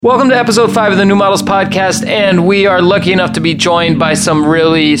Welcome to episode 5 of the New Models Podcast, and we are lucky enough to be joined by some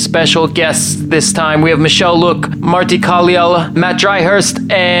really special guests this time. We have Michelle Luke, Marty Kaliel, Matt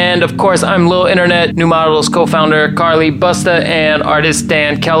Dryhurst, and of course I'm Lil Internet, New Models co-founder Carly Busta, and artist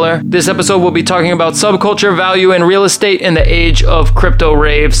Dan Keller. This episode will be talking about subculture, value, and real estate in the age of crypto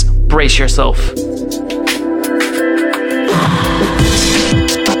raves. Brace yourself.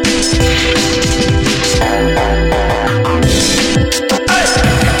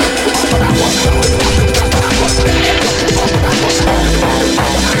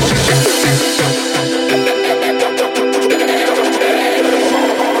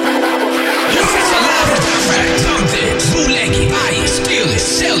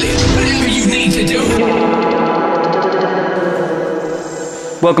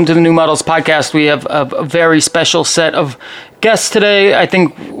 Welcome to the New Models Podcast. We have a very special set of guests today. I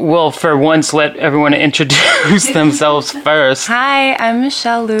think we'll, for once, let everyone introduce themselves first. Hi, I'm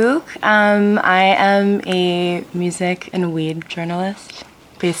Michelle Luke. I am a music and weed journalist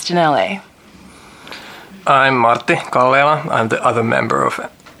based in LA. I'm Martti Kallela. I'm the other member of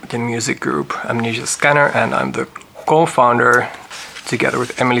the music group Amnesia Scanner, and I'm the co-founder, together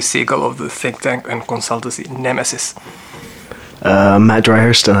with Emily Siegel, of the think tank and consultancy Nemesis. Matt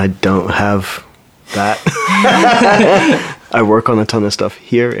Dryhurst, and I don't have that. I work on a ton of stuff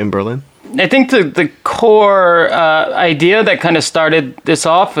here in Berlin. I think the core idea that kind of started this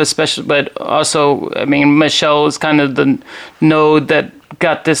off, especially, but also, I mean, Michelle is kind of the node that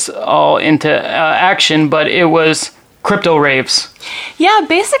got this all into action, but it was crypto raves. Yeah,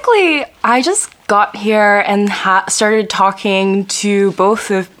 basically, I just got here and started talking to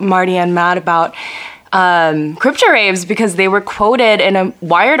both of Marty and Matt about crypto raves because they were quoted in a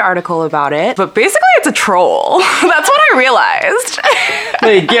Wired article about it. But basically, it's a troll. That's what I realized.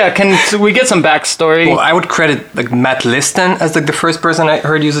 Can we get some backstory? Well, I would credit Matt Liston as the first person I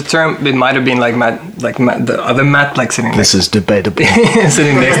heard use the term. It might have been Matt, the other Matt, sitting. This is debatable.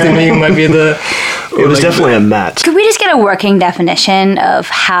 Sitting next to me might be the. It was definitely a Matt. Could we just get a working definition of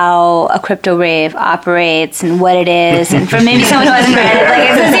how a crypto rave operates and what it is, and for maybe someone who hasn't read it,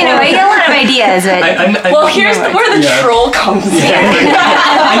 you get a lot of ideas. But Here's where the troll comes in.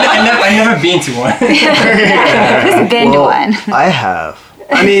 I've never been to one. Who's been to one? I have.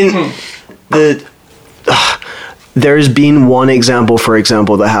 I mean, there's been one example, for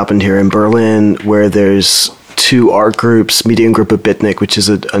example, that happened here in Berlin where there's two art groups, Medium Group of Bitnik, which is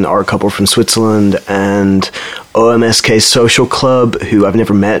an art couple from Switzerland, and OMSK Social Club, who I've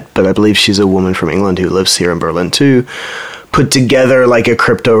never met, but I believe she's a woman from England who lives here in Berlin too, put together a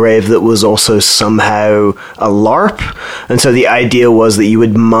crypto rave that was also somehow a LARP. And so the idea was that you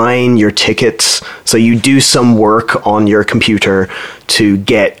would mine your tickets. So you do some work on your computer to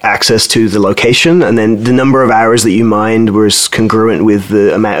get access to the location. And then the number of hours that you mined was congruent with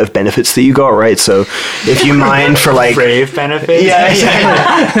the amount of benefits that you got, right? So if you mined for rave benefits? Yeah,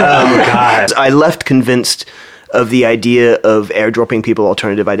 exactly. God. I left convinced of the idea of airdropping people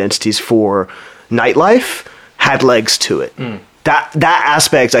alternative identities for nightlife had legs to it. That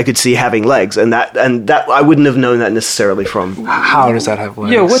aspect I could see having legs, and that I wouldn't have known that necessarily from. How does that have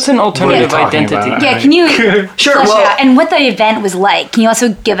legs? Yeah, what's an alternative identity? Yeah, can you Sure, flesh well- it out? And what the event was like? Can you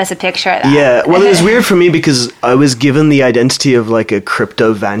also give us a picture of that? Yeah, well, it was weird for me because I was given the identity of a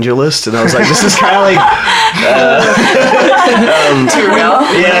crypto evangelist, and I was like, this is kind of Too real?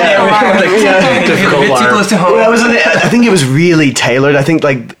 Difficult Well, I think it was really tailored. I think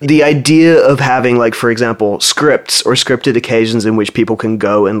the idea of having for example, scripts or scripted occasions in which people can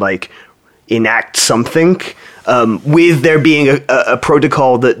go and enact something, with there being a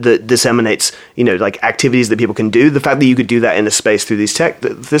protocol that disseminates, activities that people can do. The fact that you could do that in a space through this tech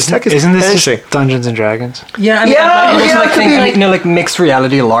is Isn't this interesting. just Dungeons and Dragons? Yeah, I also think mixed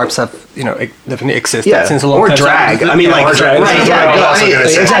reality LARPs have definitely existed since a long or time. drag. I mean, or drag. right? Exactly.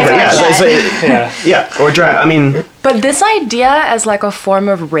 Or drag. I mean. But this idea as a form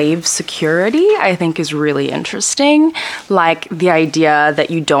of rave security, I think is really interesting. The idea that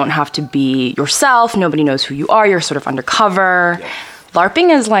you don't have to be yourself, nobody knows who you are, you're sort of undercover. Yeah.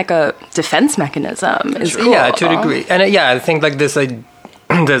 LARPing is a defense mechanism. Is cool. Yeah, to a degree. And I think this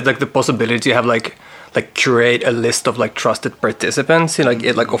there's the possibility to have curate a list of trusted participants in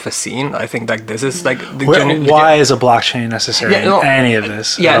of a scene. I think this is Why is a blockchain necessary in any of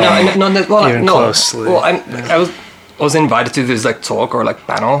this? Yeah, even closely. Well, I was invited to this talk or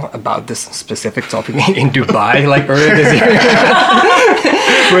panel about this specific topic in Dubai earlier this year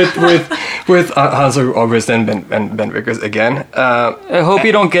with Hans August and Ben Vickers again. I hope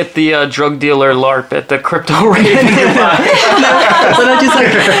you don't get the drug dealer LARP at the crypto rave. But I just like,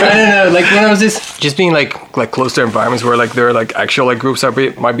 I don't know, like when I was just being like close to environments where like there are like actual like groups that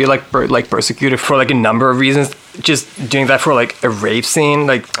might be like persecuted for like a number of reasons. Just doing that for like a rave scene,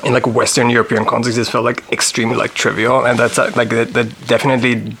 like in like Western European context, just felt like extremely like trivial, and that's like that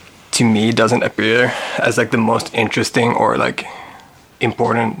definitely to me doesn't appear as like the most interesting or like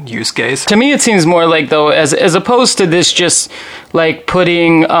important use case. To me, it seems more like, though, as opposed to this just like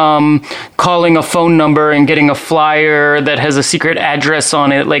putting, calling a phone number and getting a flyer that has a secret address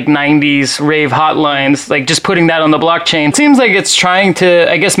on it, like 90s rave hotlines, like just putting that on the blockchain. Seems like it's trying to,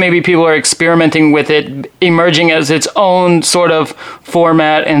 I guess maybe people are experimenting with it, emerging as its own sort of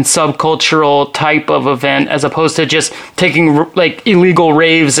format and subcultural type of event, as opposed to just taking like illegal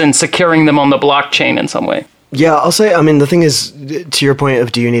raves and securing them on the blockchain in some way. Yeah, I'll say, I mean, the thing is, to your point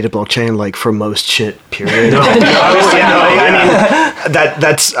of do you need a blockchain, like, for most shit, period?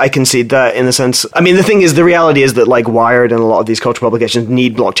 That's, I concede that in a sense. I mean, the thing is, the reality is that, like, Wired and a lot of these cultural publications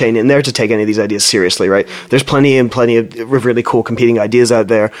need blockchain in there to take any of these ideas seriously, right? There's plenty of really cool competing ideas out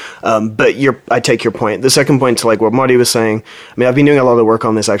there, but I take your point. The second point to, like, what Marty was saying, I mean, I've been doing a lot of work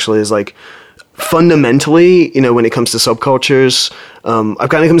on this, actually, is, like, fundamentally, you know, when it comes to subcultures, I've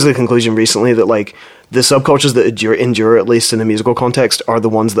kind of come to the conclusion recently that, like, the subcultures that endure, at least in the musical context, are the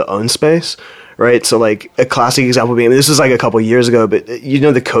ones that own space, right? So, like, a classic example being, this was like a couple of years ago, but you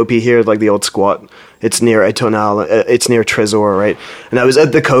know the Kopi here, like the old squat? It's near Etonal, it's near Trésor, right? And I was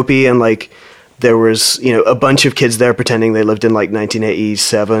at the Kopi, and, like, there was, you know, a bunch of kids there pretending they lived in, like,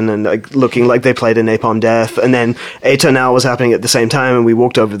 1987 and, like, looking like they played in Napalm Death. And then Etonal was happening at the same time, and we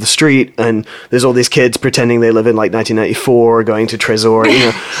walked over the street, and there's all these kids pretending they live in, like, 1994, going to Trésor, you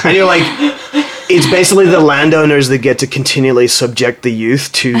know. And you're like, it's basically the landowners that get to continually subject the youth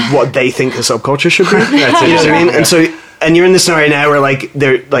to what they think the subculture should be. That's you know what I mean? Yeah. And you're in this scenario now where, like,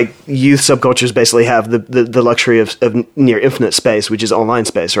 they're like youth subcultures basically have the luxury of near infinite space, which is online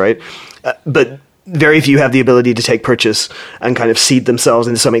space, right? But very few have the ability to take purchase and kind of seed themselves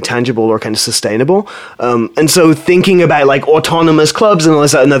into something tangible or kind of sustainable. And so thinking about, like, autonomous clubs and all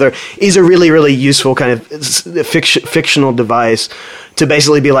this, that, and another is a really, really useful kind of fictional device to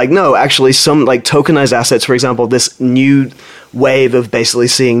basically be like, no, actually some, like, tokenized assets, for example, this new wave of basically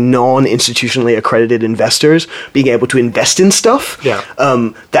seeing non-institutionally accredited investors being able to invest in stuff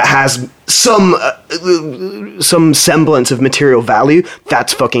that has some semblance of material value.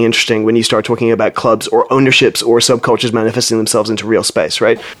 That's fucking interesting when you start talking about clubs or ownerships or subcultures manifesting themselves into real space,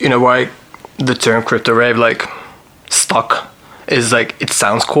 right? You know why the term crypto rave, like, stuck? Is like, it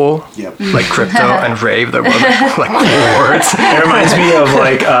sounds cool. Yep. Like crypto and rave, they're both like cool words. It reminds me of,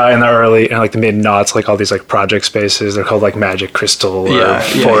 like, in the mid-noughts, like all these like project spaces, they're called like Magic Crystal or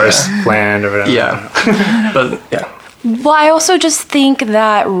Forest Land or whatever. Yeah. But yeah. Well, I also just think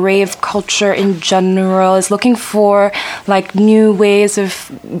that rave culture in general is looking for, like, new ways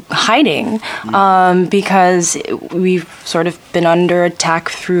of hiding, because we've sort of been under attack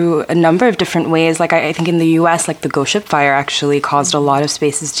through a number of different ways. Like, I think in the US, like, the Ghost Ship fire actually caused a lot of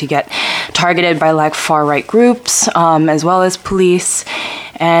spaces to get targeted by, like, far-right groups, as well as police.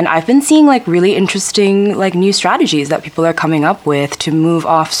 And I've been seeing, like, really interesting, like, new strategies that people are coming up with to move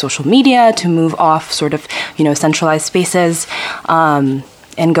off social media, to move off sort of, you know, centralized spaces, and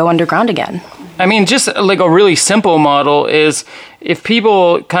go underground again. I mean, just like a really simple model is if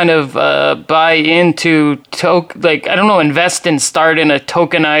people kind of buy into, invest and start in a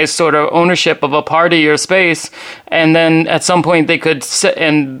tokenized sort of ownership of a party or space, and then at some point they could,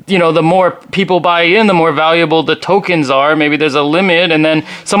 and, you know, the more people buy in, the more valuable the tokens are. Maybe there's a limit, and then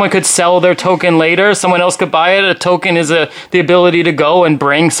someone could sell their token later. Someone else could buy it. A token is the ability to go and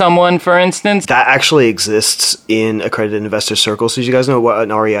bring someone, for instance. That actually exists in accredited investor circles. So you guys know what an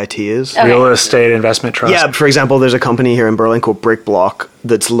REIT is? Okay. Real Estate Investment Trust. Yeah, for example, there's a company here in Berlin called BrickBlock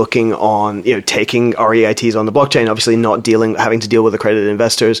that's looking on, you know, taking REITs on the blockchain, obviously not having to deal with accredited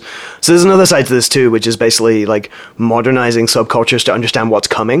investors. So there's another side to this too, which is basically like modernizing subcultures to understand what's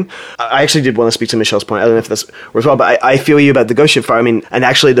coming. I actually did want to speak to Michelle's point. I don't know if that's worthwhile, but I feel you about the Ghost Ship fire. I mean, and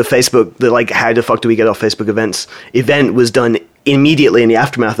actually the Facebook, the like, how the fuck do we get off Facebook event was done immediately in the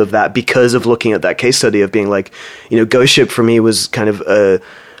aftermath of that because of looking at that case study of being like, you know, Ghost Ship for me was kind of a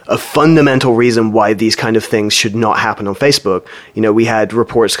fundamental reason why these kind of things should not happen on Facebook. You know, we had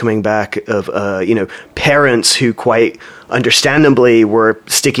reports coming back of, you know, parents who quite understandably were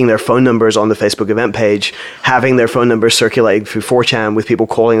sticking their phone numbers on the Facebook event page, having their phone numbers circulating through 4chan with people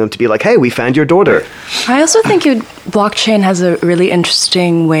calling them to be like, hey, we found your daughter. I also think blockchain has a really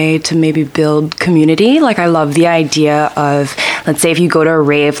interesting way to maybe build community. Like, I love the idea of, let's say if you go to a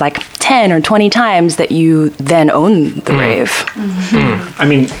rave like 10 10 or 20 times that you then own the rave. I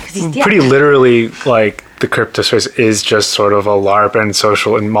mean, pretty literally, like, the crypto space is just sort of a LARP and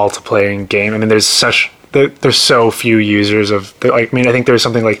social and multiplaying game. I mean, there's so few users of, I think there's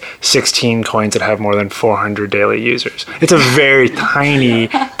something like 16 coins that have more than 400 daily users. It's a very tiny,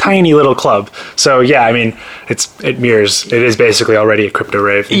 tiny little club. So yeah, I mean, it is basically already a crypto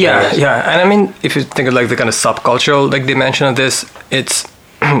rave. Yeah. And I mean, if you think of like the kind of subcultural like dimension of this, it's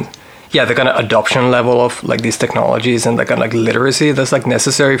yeah, the kind of adoption level of like these technologies and the kind of like literacy that's like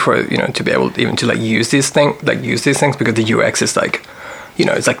necessary for, to be able even to like use these things because the UX is like,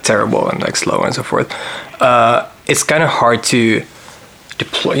 it's like terrible and like slow and so forth. It's kind of hard to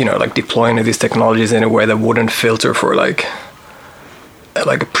deploy into these technologies in a way that wouldn't filter for like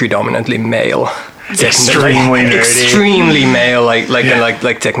a predominantly male, extremely male,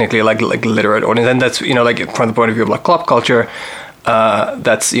 and technically like literate audience. And that's like from the point of view of like club culture,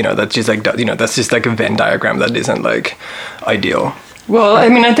 that's just like a Venn diagram that isn't like ideal. Well, I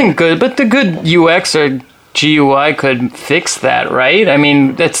mean, I think the good UX or GUI could fix that, right? I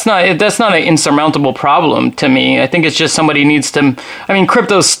mean, that's not an insurmountable problem to me. I think it's just somebody needs to. I mean,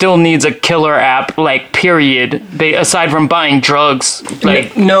 crypto still needs a killer app, like, period. Aside from buying drugs,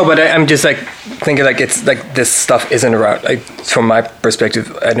 like no, but I'm just like thinking like it's like this stuff isn't around. Like from my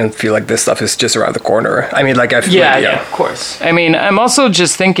perspective, I don't feel like this stuff is just around the corner. I mean, like I feel yeah, of course. I mean, I'm also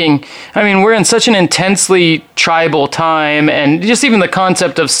just thinking. I mean, we're in such an intensely tribal time, and just even the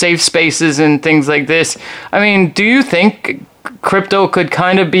concept of safe spaces and things like this. I mean, do you think crypto could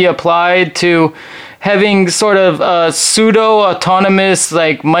kind of be applied to having sort of pseudo-autonomous,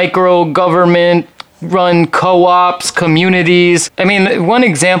 like, micro-government run co-ops, communities? I mean, one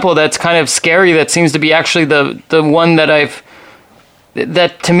example that's kind of scary that seems to be actually the one that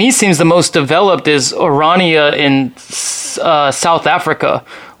to me seems the most developed is Orania in South Africa,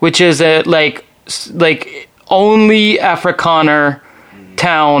 which is a like only Afrikaner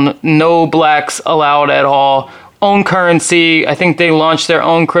town, no blacks allowed at all, own currency. I think they launched their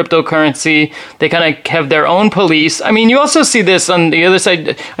own cryptocurrency. They kind of have their own police. I mean, you also see this on the other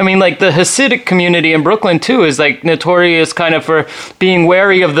side. I mean, like the Hasidic community in Brooklyn too is like notorious kind of for being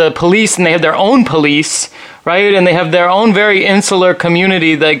wary of the police, and they have their own police, right? And they have their own very insular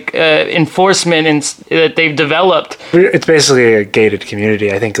community, like enforcement that they've developed. It's basically a gated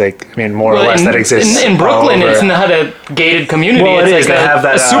community. I think, more or less that exists. In Brooklyn, it's not a gated community. Well, it's like they have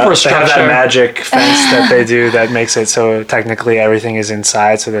that, a superstructure. They have that magic fence that they do that makes it so technically everything is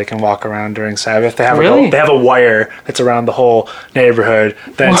inside, so they can walk around during Sabbath. They have they have a wire that's around the whole neighborhood.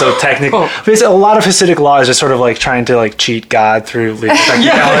 Then so technically, a lot of Hasidic law is just sort of like trying to like cheat God through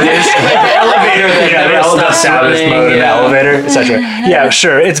technicalities. Like the elevator that Sabbath mode in the elevator, etc. Yeah,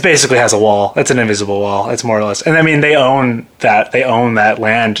 sure. It basically has a wall. It's an invisible wall. It's more or less, and I mean they own that. They own that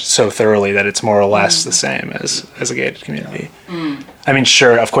land so thoroughly that it's more or less the same as a gated community. I mean,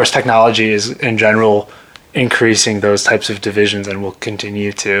 sure. Of course, technology is in general increasing those types of divisions and will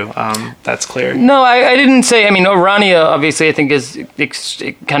continue to. That's clear. No, I didn't say. I mean, Orania obviously I think is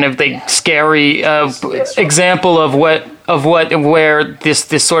kind of the scary example of where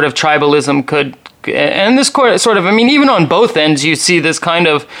this sort of tribalism could. And this sort of, I mean, even on both ends, you see this kind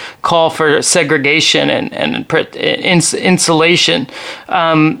of call for segregation and insulation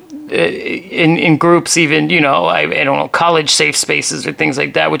in groups, even, I don't know, college safe spaces or things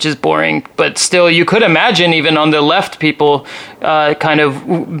like that, which is boring. But still, you could imagine even on the left, people kind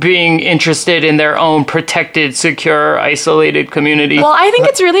of being interested in their own protected, secure, isolated community. Well, I think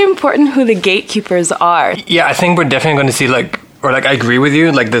it's really important who the gatekeepers are. Yeah, I think we're definitely going to see I agree with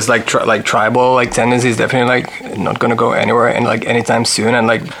you. Like this, tribal tendency is definitely not gonna go anywhere and anytime soon.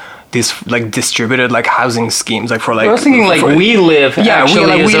 And these distributed housing schemes for I was thinking We Live. Yeah, We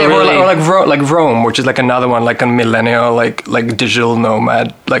Live, or Rome, which is another one a millennial digital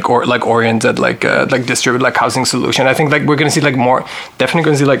nomad oriented distributed housing solution. I think we're gonna see definitely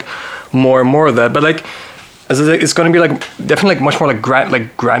gonna see more and more of that. But it's going to be definitely much more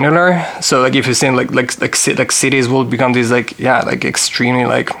granular. So if you're saying cities will become these extremely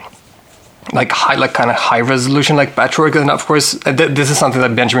high kind of high resolution patchwork, and of course this is something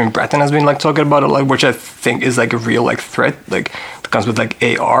that Benjamin Breton has been talking about a lot, which I think is a real threat that comes with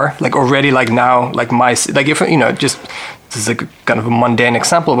AR already now my if just. This is kind of a mundane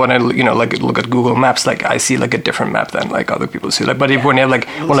example. When I look at Google Maps, I see a different map than other people see. But if when you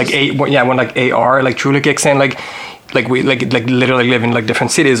have when AR truly kicks in, we literally live in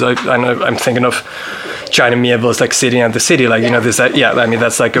different cities. I'm thinking of China Mieville's City and the City, this I mean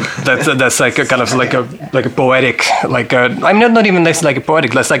that's that's a kind of a poetic I'm not even a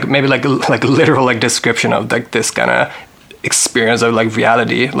poetic, that's maybe a literal description of this kind of experience of like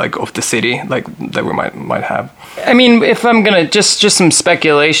reality, like of the city, like that we might have. I mean, if I'm gonna just some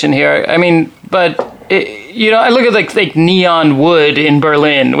speculation here. I mean, but I look at like Neon Wood in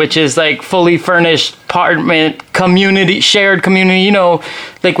Berlin, which is like fully furnished apartment shared community,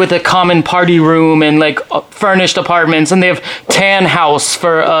 like with a common party room and like furnished apartments, and they have Tan House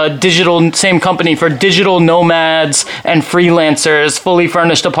for same company for digital nomads and freelancers, fully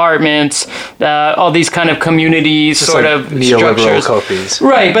furnished apartments, all these kind of community sort of structures. Copies.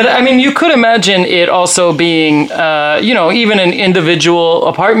 Right, but I mean, you could imagine it also being, even an individual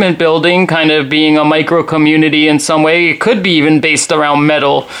apartment building kind of being a micro community in some way. It could be even based around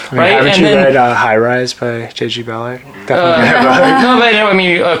metal, right? Haven't you read High Rise by J.G. Ballard? No, but I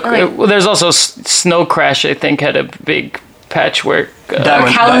mean, there's also Snow Crash, I think, had a big patchwork.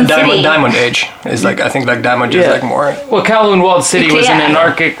 Diamond Age is like, I think like Diamond is like more. Well, Kowloon Walled City was an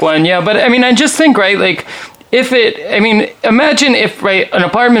anarchic one, but I mean, I just think, right, like, imagine if, right, an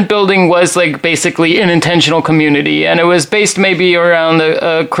apartment building was like basically an intentional community, and it was based maybe around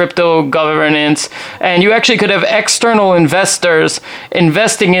the crypto governance, and you actually could have external investors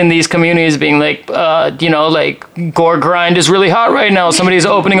investing in these communities, being like, like Gore Grind is really hot right now. Somebody's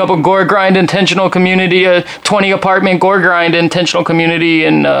opening up a Gore Grind intentional community, a 20 apartment Gore Grind intentional community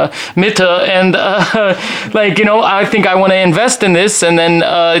in Mitte, and I think I want to invest in this, and then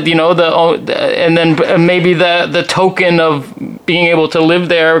maybe the token of being able to live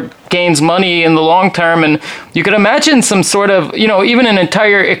there gains money in the long term, and you could imagine some sort of, even an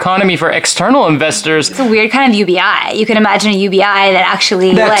entire economy for external investors. It's a weird kind of UBI. You can imagine a UBI that actually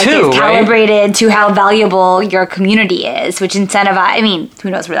is calibrated to how valuable your community is, which incentivize. I mean,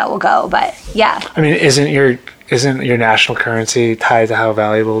 who knows where that will go, but yeah. I mean, isn't your national currency tied to how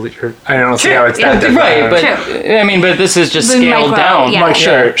valuable your? I don't see how it's that different. Right, but I mean, but this is just scaled down. Yeah.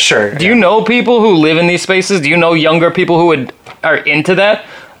 Sure. Do you know people who live in these spaces? Do you know younger people who are into that?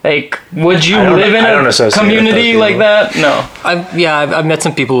 Like, would you live in a community like that? No. I've met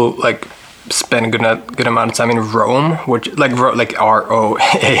some people who like spend a good amount of time in Roam, which like ROAM.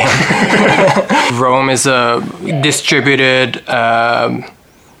 Roam is a distributed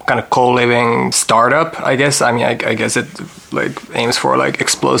kind of co-living startup, I guess. I mean, I guess it like aims for like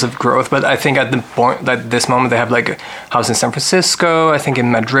explosive growth, but I think at this moment they have like a house in San Francisco, I think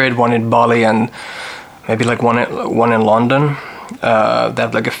in Madrid, one in Bali, and maybe like one in London. They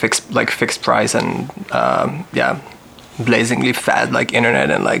have like a fixed price and blazingly fat like internet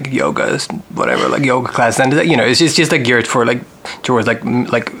and like yoga class, and it's just like geared for like towards like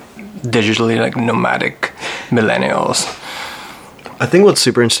digitally like nomadic millennials. I think what's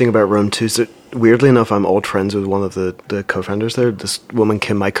super interesting about Roam too is that, weirdly enough, I'm old friends with one of the co-founders there, this woman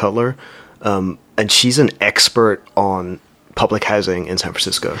Kim Mai Cutler, and she's an expert on public housing in San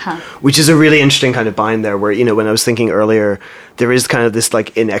Francisco, which is a really interesting kind of bind there where, when I was thinking earlier, there is kind of this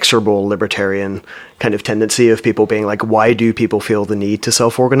like inexorable libertarian kind of tendency of people being like, why do people feel the need to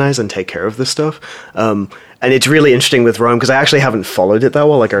self-organize and take care of this stuff? And it's really interesting with Roam because I actually haven't followed it that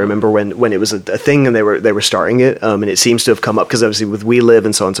well. Like I remember when it was a thing and they were starting it, and it seems to have come up because obviously with We Live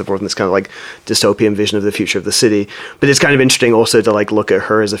and so on and so forth, and it's kind of like dystopian vision of the future of the city. But it's kind of interesting also to like look at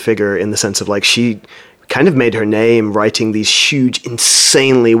her as a figure in the sense of like she kind of made her name writing these huge,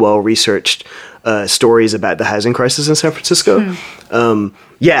 insanely well-researched stories about the housing crisis in San Francisco. And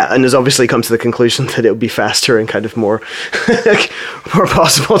has obviously come to the conclusion that it would be faster and kind of more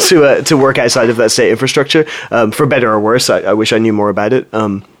possible to work outside of that state infrastructure, for better or worse. I wish I knew more about it.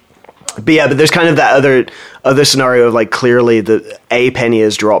 But there's kind of that other scenario of like clearly that a penny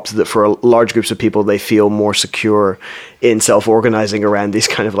has dropped, that for large groups of people they feel more secure in self-organizing around these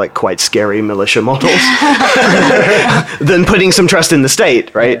kind of like quite scary militia models than putting some trust in the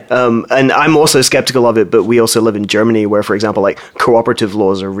state, right? And I'm also skeptical of it, but we also live in Germany where, for example, like cooperative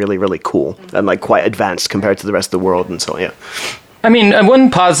laws are really, really cool and like quite advanced compared to the rest of the world and so on, I mean, one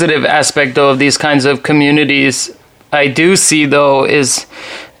positive aspect though of these kinds of communities I do see though is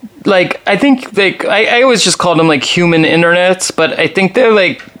like, I think like I always just call them like human internets, but I think they're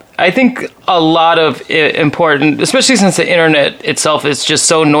like, I think a lot of important, especially since the internet itself is just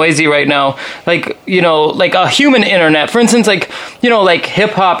so noisy right now, like, like a human internet, for instance, like, like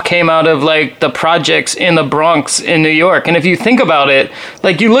hip hop came out of like the projects in the Bronx in New York. And if you think about it,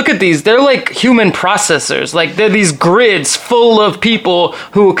 like you look at these, they're like human processors, like they're these grids full of people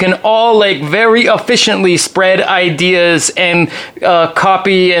who can all like very efficiently spread ideas and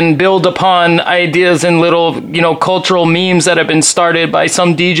copy and build upon ideas and little, cultural memes that have been started by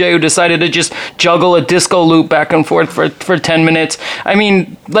some DJ who decided to just juggle a disco loop back and forth for 10 minutes. I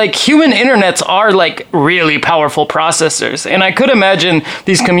mean, like human internets are like really powerful processors. And I could imagine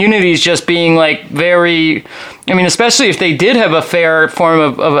these communities just being like very, I mean, especially if they did have a fair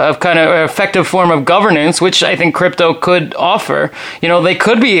form of kind of effective form of governance, which I think crypto could offer, they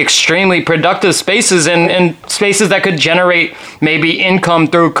could be extremely productive spaces and spaces that could generate maybe income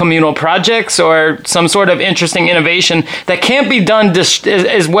through communal projects or some sort of interesting innovation that can't be done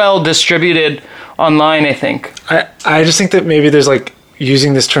as well distributed online, I think. I just think that maybe there's like,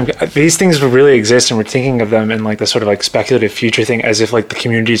 using this term, these things really exist, and we're thinking of them in like the sort of like speculative future thing, as if like the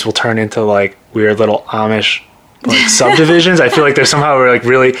communities will turn into like weird little Amish like subdivisions. I feel like there's somehow we're like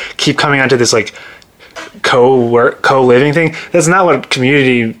really keep coming onto this like co-living thing. That's not what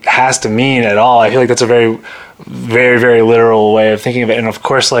community has to mean at all. I feel like that's a very, very, very literal way of thinking of it. And of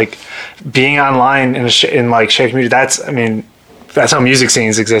course, like being online in like shared community, that's how music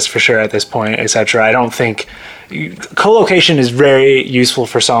scenes exist for sure at this point, etc. I don't think co-location is very useful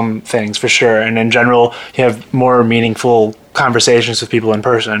for some things for sure, and in general you have more meaningful conversations with people in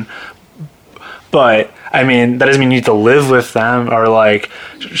person, but I mean, that doesn't mean you need to live with them or like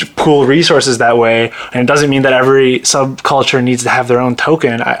pool resources that way. And it doesn't mean that every subculture needs to have their own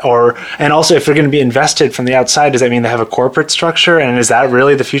token and also if they're going to be invested from the outside, does that mean they have a corporate structure? And is that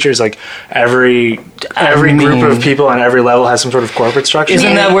really the future? Is like every group of people on every level has some sort of corporate structure?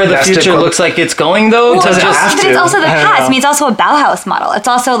 Isn't that where the future looks like it's going though? Well, but it's also the past. I mean, it's also a Bauhaus model. It's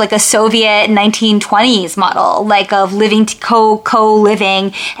also like a Soviet 1920s model, like of living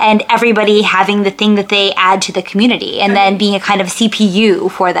co-living and everybody having the thing that they add to the community and then being a kind of CPU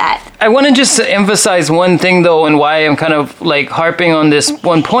for that. I want to just emphasize one thing though, and why I'm kind of like harping on this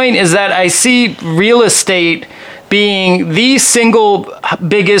one point is that I see real estate being the single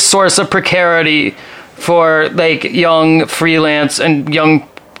biggest source of precarity for like young freelance and young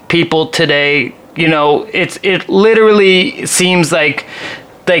people today. It literally seems like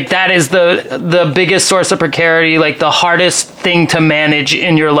that is the biggest source of precarity, like the hardest thing to manage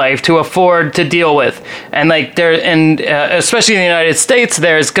in your life, to afford to deal with. And especially in the United States,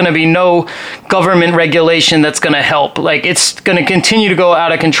 there's going to be no government regulation that's going to help. Like it's going to continue to go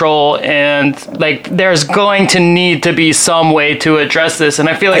out of control, and like there's going to need to be some way to address this. And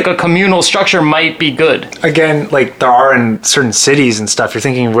I feel like a communal structure might be good. Again, like there are in certain cities and stuff, you're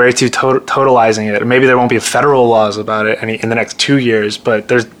thinking way too totalizing it. Maybe there won't be federal laws about it in the next 2 years, but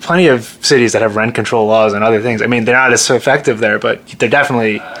there's plenty of cities that have rent control laws and other things. I mean, they're not as effective there, but they're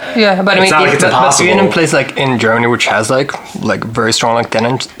definitely. Yeah, but I mean, it's not like it's impossible. But in a place like in Germany, which has like very strong like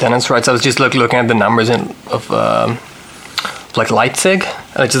tenants' rights, I was just looking at the numbers of like Leipzig.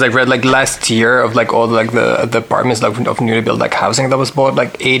 And I just like read like last year of like all like the apartments like of newly built like housing that was bought,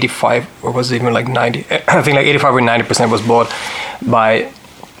 like 85 or was it even like 90? I think like 85 or 90% was bought by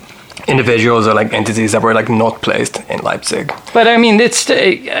individuals or like entities that were like not placed in Leipzig. But I mean,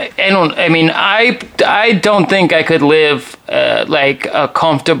 I don't think I could live like a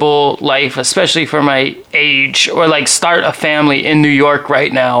comfortable life, especially for my age, or like start a family in New York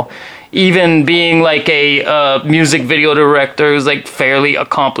right now. Even being like a music video director who's like fairly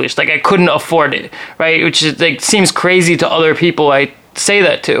accomplished, like I couldn't afford it, right? Which is like seems crazy to other people I say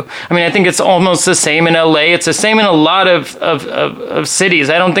that to. I mean, I think it's almost the same in LA. It's the same in a lot of cities.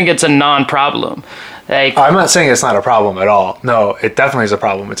 I don't think it's a non-problem. Like, I'm not saying it's not a problem at all. No, it definitely is a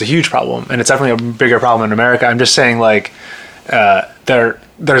problem. It's a huge problem, and it's definitely a bigger problem in America. I'm just saying, like, there's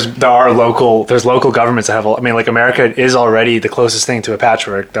local governments that have. I mean, like America is already the closest thing to a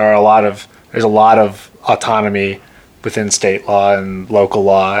patchwork. There's a lot of autonomy within state law and local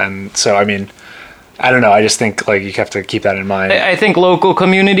law, and so I mean, I don't know. I just think like you have to keep that in mind. I think local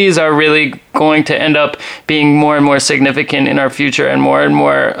communities are really going to end up being more and more significant in our future and more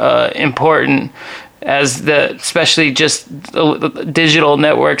important as especially just the digital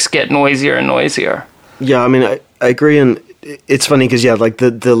networks get noisier and noisier. Yeah, I mean, I agree, and it's funny because like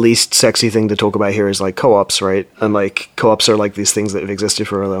the least sexy thing to talk about here is like co-ops, right? And like co-ops are like these things that have existed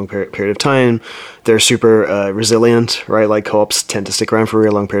for a long period of time. They're super resilient, right? Like co-ops tend to stick around for a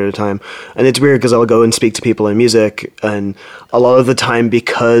real long period of time. And it's weird because I'll go and speak to people in music, and a lot of the time,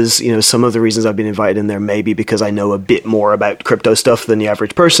 because some of the reasons I've been invited in there may be because I know a bit more about crypto stuff than the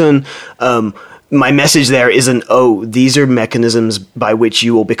average person. My message there isn't, these are mechanisms by which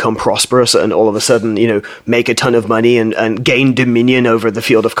you will become prosperous and all of a sudden, make a ton of money and gain dominion over the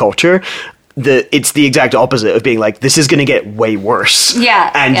field of culture. It's the exact opposite of being like, this is going to get way worse.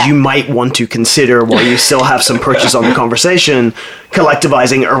 Yeah. And you might want to consider, while you still have some purchase on the conversation,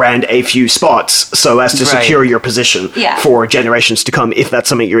 collectivizing around a few spots so as to secure your position for generations to come, if that's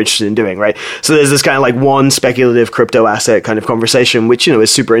something you're interested in doing, right? So there's this kind of like one speculative crypto asset kind of conversation, which,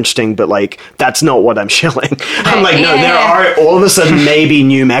 is super interesting, but like, that's not what I'm shilling. I'm like, no, there are all of a sudden maybe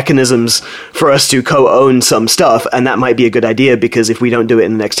new mechanisms for us to co-own some stuff, and that might be a good idea, because if we don't do it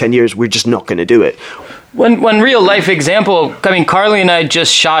in the next 10 years, we're just not going to do it. One real life example, I mean, Carly and I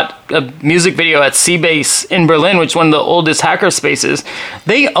just shot a music video at Seabase in Berlin, which is one of the oldest hacker spaces.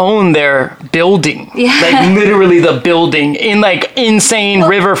 They own their building. Yeah. Like literally the building in like insane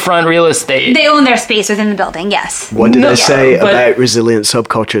riverfront real estate. They own their space within the building, yes. What did I say but- about resilient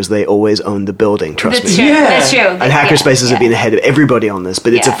subcultures? They always own the building, trust That's me. true. Yeah. That's true. And hackerspaces have been ahead of everybody on this,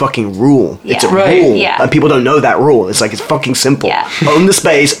 but it's a Yeah. fucking rule. It's a Yeah. Right. rule. Yeah. And people don't know that rule. It's like, it's fucking simple. Yeah. Own the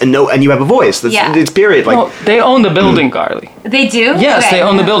space and you have a voice. That's, Yeah. It's period. Like, No, they own the building, Carly. They do? Yes, Okay. they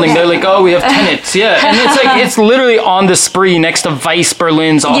own the building. They're like, oh, we have tenants. Yeah, and it's like it's literally on the spree next to Vice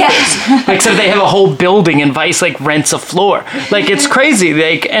Berlin's office. Except they have a whole building, and Vice like rents a floor. Like it's crazy.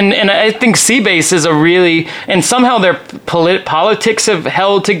 Like and I think Seabase is a really and somehow their politics have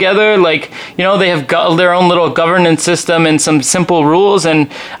held together. Like they have their own little governance system and some simple rules. And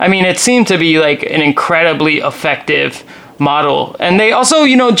I mean, it seemed to be like an incredibly effective model. And they also,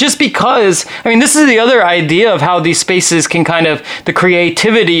 just because, I mean, this is the other idea of how these spaces can kind of, the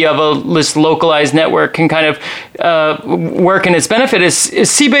creativity of this localized network can kind of work in its benefit is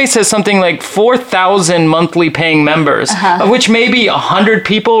Seabase has something like 4,000 monthly paying members, of which maybe 100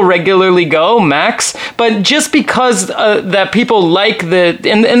 people regularly go, max. But just because that people like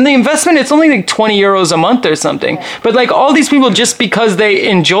and the investment, it's only like 20 euros a month or something. But like all these people, just because they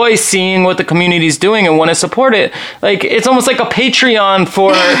enjoy seeing what the community's doing and want to support it, like it's almost like a Patreon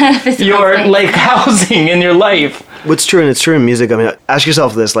for your like housing in your life. what's true, and it's true in music. I mean, ask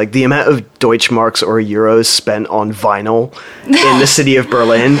yourself this: like the amount of Deutschmarks or euros spent on vinyl in the city of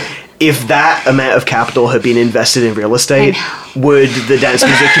Berlin. If that amount of capital had been invested in real estate, would the dance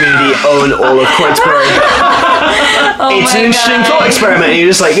music community own all of Kreuzberg? It's an interesting thought experiment. You're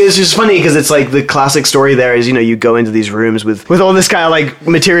just like, it's just funny because it's like the classic story there is, you go into these rooms with all this kind of like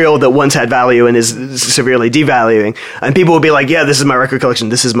material that once had value and is severely devaluing, and people will be like, yeah, this is my record collection,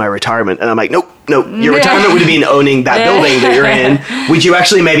 this is my retirement. And I'm like, nope, your retirement would have been owning that building that you're in, which you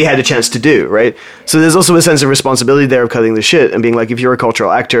actually maybe had a chance to do, right? So there's also a sense of responsibility there of cutting the shit and being like, if you're a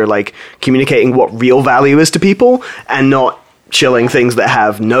cultural actor, like communicating what real value is to people and not chilling things that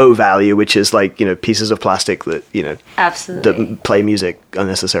have no value, which is like, pieces of plastic that, Absolutely. that play music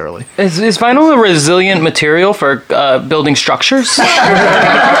unnecessarily. Is vinyl a resilient material for building structures? You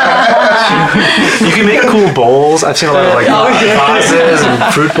can make cool bowls. I've seen a lot of like vases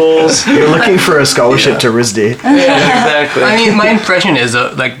and fruit bowls. You're looking for a scholarship to RISD. Exactly. I mean, my impression is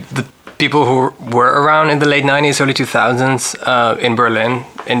like the people who were around in the late 90s, early 2000s in Berlin,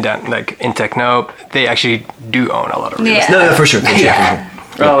 in techno, they actually do own a lot of real estate. No, for sure.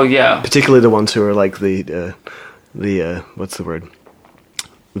 Oh yeah. Particularly the ones who are like the what's the word?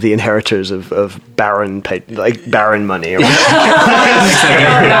 The inheritors of barren money. Or We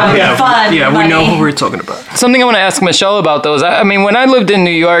know who we're talking about. Something I want to ask Michelle about those. I mean, when I lived in New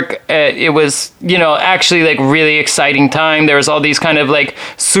York, it was, actually like really exciting time. There was all these kind of like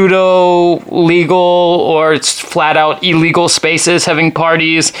pseudo legal or flat out illegal spaces having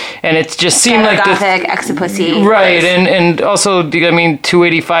parties, and it just seemed like this, Gothic, Exopussy. right, and also, I mean,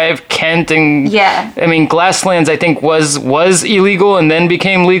 285 Kent and I mean, Glasslands, I think was illegal and then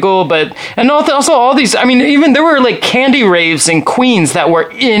became legal, and also all these, I mean, even there were like candy raves in Queens that were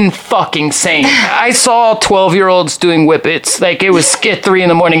fucking sane. I saw 12-year-olds doing whippets, like it was at 3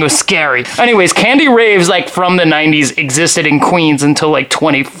 a.m, it was scary. Anyways, candy raves like from the 90s existed in Queens until like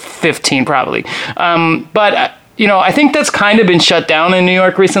 2015 probably, but I think that's kind of been shut down in New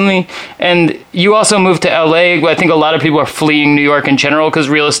York recently. And you also moved to LA. I think a lot of people are fleeing New York in general because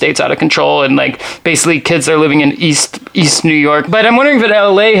real estate's out of control, and like basically kids are living in East New York. But I'm wondering if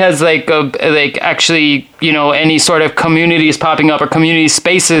LA has actually any sort of communities popping up or community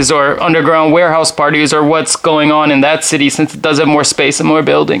spaces or underground warehouse parties or what's going on in that city, since it does have more space and more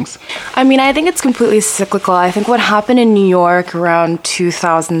buildings. I mean, I think it's completely cyclical. I think what happened in New York around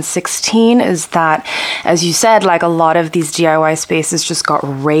 2016 is that, as you said, like a lot of these DIY spaces just got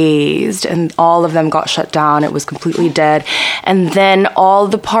razed and all of them got shut down. It was completely dead. And then all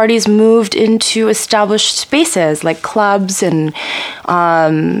the parties moved into established spaces like clubs and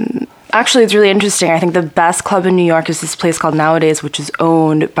actually, it's really interesting. I think the best club in New York is this place called Nowadays, which is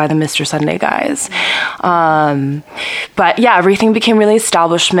owned by the Mr. Sunday guys. But yeah, everything became really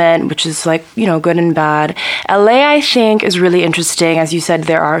establishment, which is like, good and bad. LA, I think, is really interesting. As you said,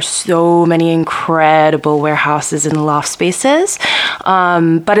 there are so many incredible warehouses and loft spaces.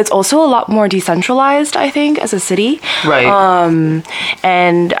 But it's also a lot more decentralized, I think, as a city. Right.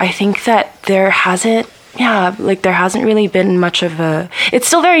 And I think that there hasn't really been much of it's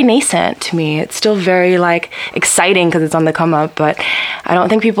still very nascent to me. It's still very like exciting because it's on the come up, but I don't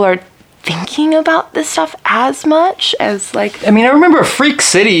think people are thinking about this stuff as much as like. I mean, I remember Freak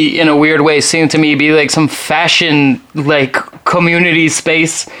City in a weird way seemed to me be like some fashion like community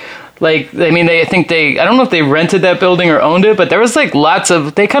space. Like, I mean, I don't know if they rented that building or owned it, but there was like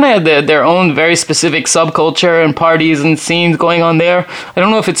they kind of had their own very specific subculture and parties and scenes going on there. I don't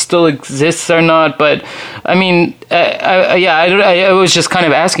know if it still exists or not, but I mean, I was just kind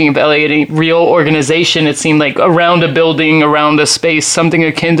of asking about like any real organization. It seemed like around a building, around a space, something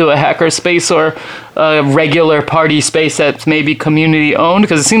akin to a hacker space or a regular party space that's maybe community owned,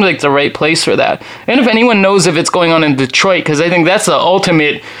 because it seems like the right place for that. And if anyone knows if it's going on in Detroit, because I think that's the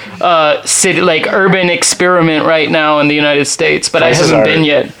ultimate city, like urban experiment right now in the United States, but I haven't been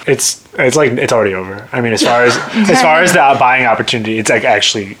yet. It's like it's already over. I mean, as far as the buying opportunity, it's like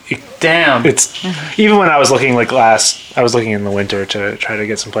actually damn. It's even when I was looking I was looking in the winter to try to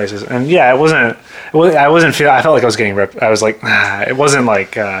get some places, and yeah, I felt like I was getting ripped. I was like, it wasn't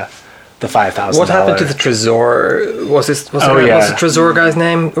like the $5,000. What happened to the Trezor? Was the Trezor guy's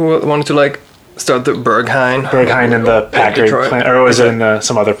name who wanted to like start the Berghain in the Packard plant, or was it in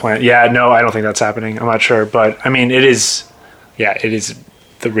some other plant? Yeah, no, I don't think that's happening. I'm not sure, but I mean, it is.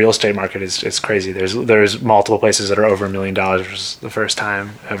 The real estate market is crazy. There's multiple places that are over $1 million, which is the first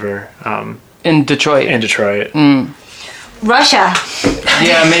time ever. In Detroit. Russia.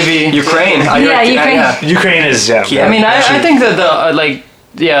 Yeah, maybe Ukraine. Ukraine. Ukraine is I mean, I think that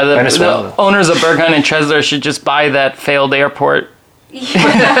the owners of Berghain and Trezor should just buy that failed airport.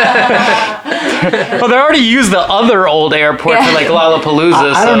 Well, they already used the other old airport for like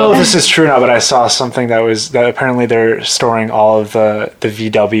Lollapalooza. I don't know if this is true or not, but I saw something that apparently they're storing all of the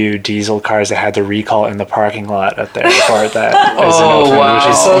VW diesel cars that had the recall in the parking lot at the airport. Which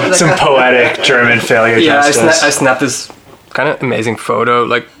is some poetic German failure. Yeah, I snapped this kind of amazing photo.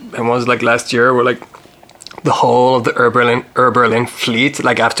 Like, it was like last year, where like the whole of the Air Berlin fleet,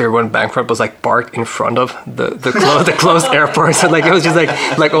 like after it went bankrupt, was like parked in front of the closed airport. So like it was just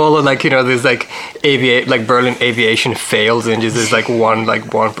like all of like, you know, this like Berlin aviation fails and just this like one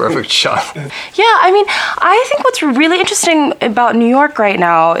perfect shot. Yeah, I mean, I think what's really interesting about New York right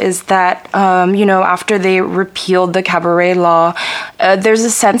now is that after they repealed the cabaret law, there's a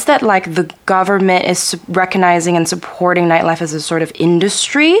sense that like the government is recognizing and supporting nightlife as a sort of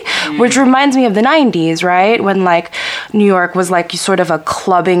industry, which reminds me of the 90s, right? When like New York was like sort of a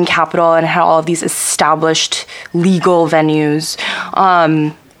clubbing capital and had all of these established legal venues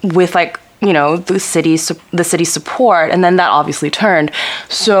with like, you know, the city support, and then that obviously turned.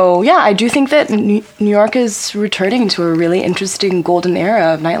 So yeah, I do think that New York is returning to a really interesting golden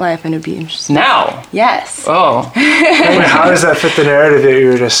era of nightlife, and it'd be interesting. Now? Yes. Oh. Wait, how does that fit the narrative that you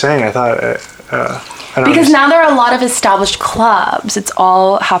were just saying? I thought... Because now there are a lot of established clubs. It's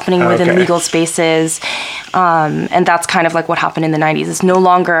all happening within legal spaces. And that's kind of like what happened in the 90s. It's no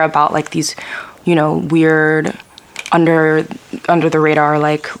longer about like these, you know, weird under the radar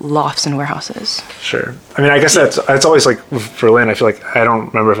like lofts and warehouses. Sure. I mean, I guess that's always like Berlin. I feel like I don't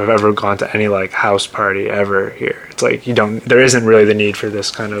remember if I've ever gone to any like house party ever here. It's like there isn't really the need for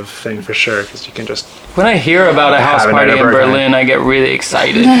this kind of thing for sure, because you can just. When I hear about a house party in Berlin, I get really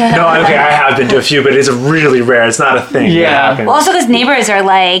excited. No, okay, I have been to a few, but it's really rare. It's not a thing. Yeah. Well, also because neighbors are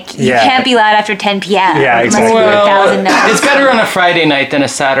like, you can't be loud after 10 p.m. Yeah, exactly. Well, it's better on a Friday night than a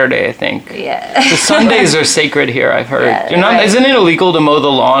Saturday, I think. Yeah. The Sundays are sacred here, I've heard. Yeah, Isn't it illegal to mow the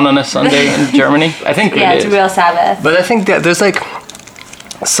lawn on a Sunday in Germany? I think it is. It's a real Sabbath. But I think that there's like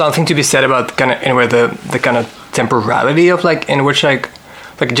something to be said about kind of anyway the kind of temporality of like in which like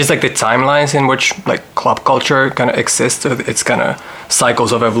just like the timelines in which like club culture kind of exists. It's kind of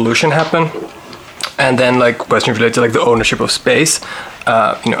cycles of evolution happen, and then like questions related to like the ownership of space,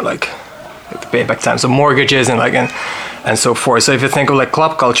 like the payback times of mortgages and so forth. So if you think of like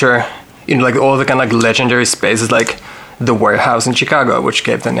club culture, you know, like all the kind of like legendary spaces like the Warehouse in Chicago, which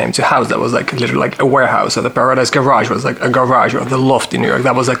gave the name to House, that was like literally like a warehouse. Or the Paradise Garage was like a garage, or the Loft in New York,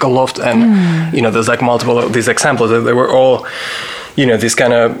 that was like a loft. And you know, there's like multiple of these examples. They were all, you know, these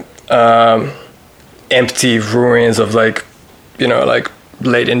kind of empty ruins of like, you know, like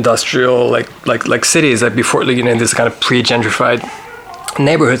late industrial like cities that before, you know, this kind of pre-gentrified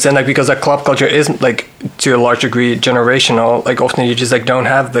neighborhoods. And like because like club culture is like to a large degree generational, like often you just like don't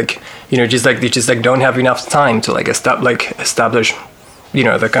have like, you know, just like you just like don't have enough time to like establish, you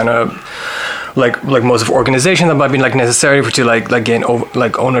know, the kind of like modes of organization that might be like necessary to like gain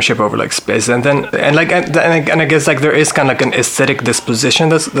ownership over like space. And I guess like there is kind of like an aesthetic disposition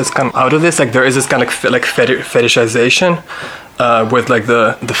that's come out of this. Like there is this kind of like fetishization with like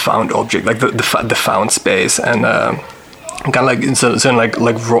the found object, like the found space, and kind of like so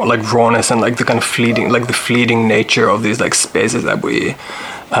like rawness and like the kind of fleeting nature of these like spaces that we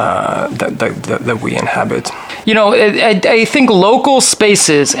that we inhabit. You know, I think local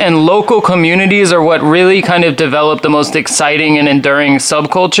spaces and local communities are what really kind of develop the most exciting and enduring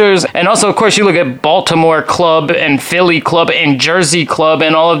subcultures. And also, of course, you look at Baltimore Club and Philly Club and Jersey Club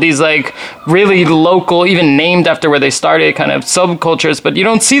and all of these like really local, even named after where they started, kind of subcultures. But you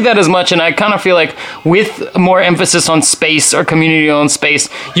don't see that as much. And I kind of feel like with more emphasis on space or community-owned space,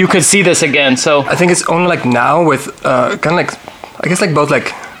 you could see this again. So I think it's only like now with kind of like, I guess like both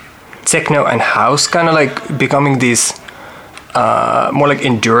like techno and house kind of like becoming these more like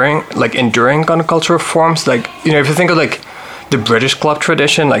enduring kind of cultural forms. Like, you know, if you think of like the British club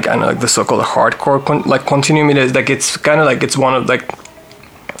tradition, like I know like the so-called hardcore continuum, it is like it's kind of like it's one of like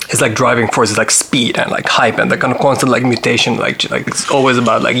it's like driving forces like speed and like hype and the kind of constant like mutation, like it's always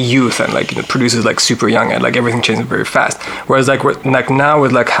about like youth and like, you know, producers like super young and like everything changes very fast. Whereas like now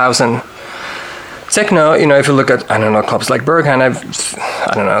with like house and techno, you know, if you look at, I don't know, clubs like Berghain,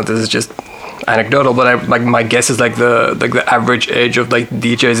 I don't know, this is just anecdotal, but my guess is like the average age of like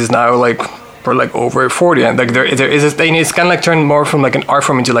DJs is now like for like over 40, and like there is this thing, it's kind of like turned more from like an art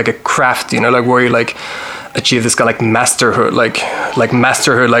form into like a craft, you know, like where you like achieve this kind of like masterhood, like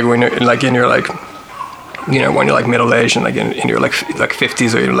when you're like in your like, you know, when you're like middle aged and like in your like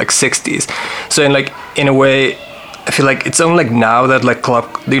 50s or even like 60s. So in a way, I feel like it's only like now that like club,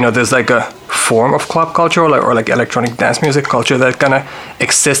 you know, there's like a form of club culture or like electronic dance music culture that kind of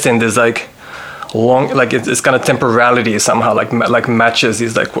exists in this like long, like it's kind of temporality somehow like matches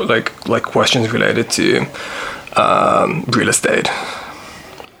these like questions related to real estate.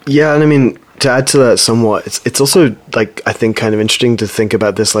 Yeah, and I mean, to add to that somewhat, it's also like, I think, kind of interesting to think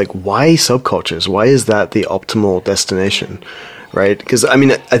about this, like, why subcultures? Why is that the optimal destination? Right? Because, I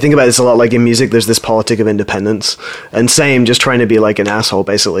mean, I think about this a lot, like in music, there's this politic of independence, and same, just trying to be like an asshole,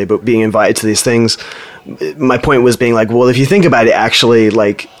 basically, but being invited to these things. My point was being like, well, if you think about it, actually,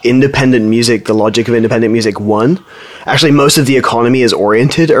 like, independent music, the logic of independent music won. Actually, most of the economy is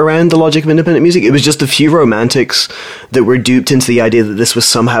oriented around the logic of independent music. It was just a few romantics that were duped into the idea that this was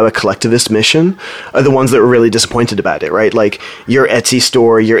somehow a collectivist mission are the ones that were really disappointed about it, right? Like, your Etsy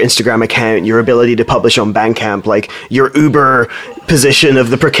store, your Instagram account, your ability to publish on Bandcamp, like, your Uber position of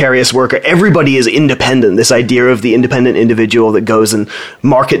the precarious worker. Everybody is independent. This idea of the independent individual that goes and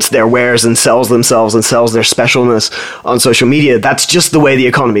markets their wares and sells themselves and sells their specialness on social media. That's just the way the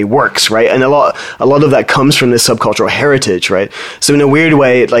economy works, right? And a lot of that comes from this subcultural heritage, right? So in a weird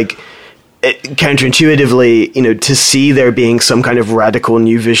way, like, counterintuitively, you know, to see there being some kind of radical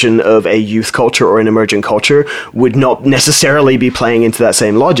new vision of a youth culture or an emergent culture would not necessarily be playing into that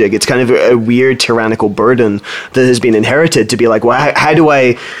same logic. It's kind of a weird tyrannical burden that has been inherited to be like, well, how do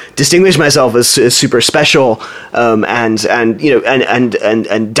I distinguish myself as super special and you know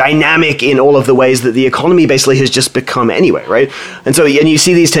and dynamic in all of the ways that the economy basically has just become anyway, right? And so, and you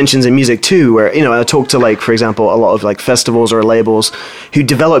see these tensions in music too, where, you know, I talk to, like, for example, a lot of like festivals or labels who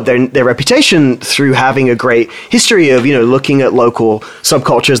develop their reputation through having a great history of, you know, looking at local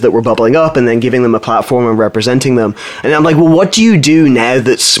subcultures that were bubbling up and then giving them a platform and representing them. And I'm like, well, what do you do now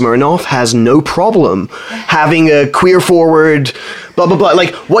that Smirnoff has no problem having a queer forward blah blah blah?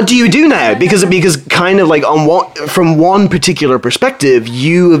 Like, what do you do now? Because kind of like from one particular perspective,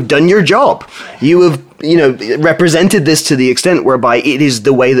 you have done your job. You have, you know, represented this to the extent whereby it is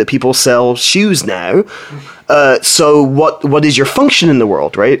the way that people sell shoes now. So what is your function in the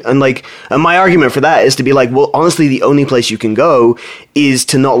world, right? And like, and my argument for that is to be like, well, honestly, the only place you can go is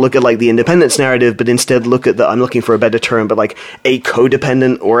to not look at like the independence narrative, but instead look at I'm looking for a better term, but like a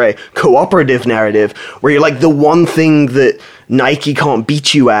codependent or a cooperative narrative, where you're like, the one thing that Nike can't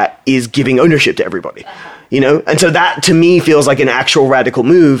beat you at is giving ownership to everybody, you know? And so that to me feels like an actual radical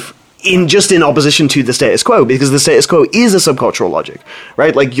move in opposition to the status quo, because the status quo is a subcultural logic,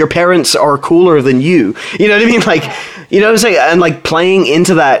 right? Like, your parents are cooler than you know what I mean? Like, you know what I'm saying? And like playing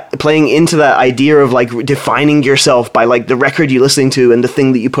into that idea of like defining yourself by like the record you're listening to and the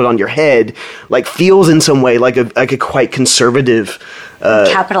thing that you put on your head, like, feels in some way like a quite conservative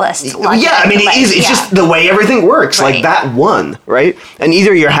capitalist logic. Yeah, I mean, it's just the way everything works, right. Like that one, right? And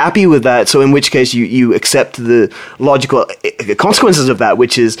either you're happy with that, so in which case you accept the logical consequences of that,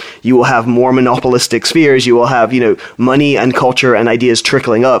 which is you will have more monopolistic spheres, you will have, you know, money and culture and ideas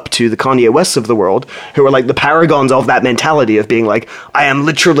trickling up to the Kanye Wests of the world, who are like the paragons of that mentality of being like, I am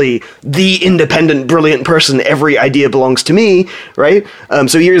literally the independent, brilliant person, every idea belongs to me, right?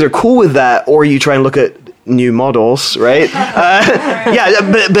 So you're either cool with that, or you try and look at new models, right?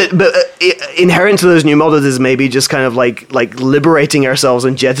 But inherent to those new models is maybe just kind of like liberating ourselves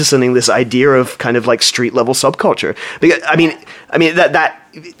and jettisoning this idea of kind of like street level subculture. Because I mean, I mean,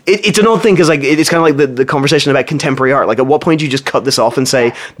 it's an odd thing because like it's kind of like the conversation about contemporary art. Like, at what point do you just cut this off and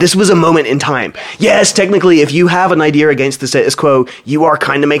say this was a moment in time? Yes, technically, if you have an idea against the status quo, you are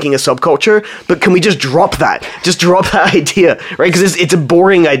kind of making a subculture. But can we just drop that? Just drop that idea, right? Because it's a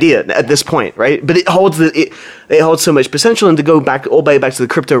boring idea at this point, right? But it holds it holds so much potential. And to go back all the way back to the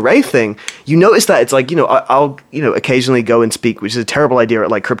crypto rave thing, you notice that it's like, I'll occasionally go and speak, which is a terrible idea at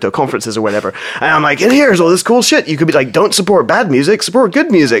like crypto conferences or whatever. And I'm like, and here's all this cool shit. You could be like, don't support bad music, support good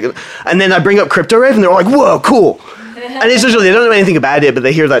music. And then I bring up crypto rave and they're like, whoa, cool. And essentially they don't know anything about it, but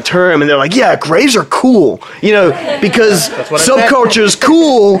they hear that term and they're like, yeah, raves are cool, because subculture is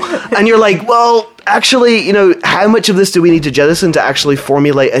cool. And you're like, well, actually, how much of this do we need to jettison to actually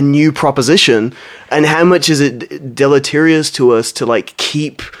formulate a new proposition? And how much is it deleterious to us to like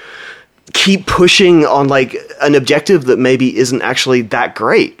keep pushing on like an objective that maybe isn't actually that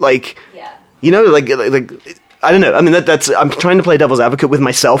great? Like, like I don't know. I mean, that's. I'm trying to play devil's advocate with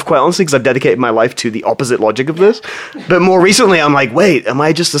myself, quite honestly, because I've dedicated my life to the opposite logic of this. But more recently, I'm like, wait, am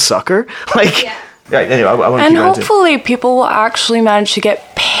I just a sucker? Like, right, anyway, I want to and keep hopefully, people will actually manage to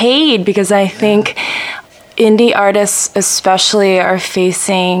get paid, because I think indie artists, especially, are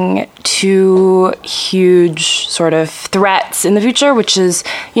facing two huge sort of threats in the future, which is,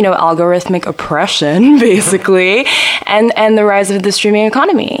 algorithmic oppression, basically, and the rise of the streaming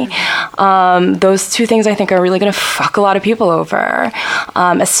economy. Those two things, I think, are really going to fuck a lot of people over.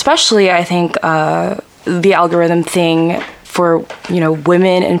 Especially, I think, the algorithm thing for,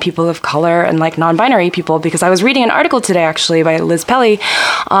 women and people of color and like non-binary people, because I was reading an article today actually by Liz Pelly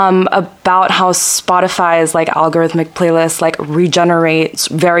about how Spotify's like algorithmic playlists like regenerates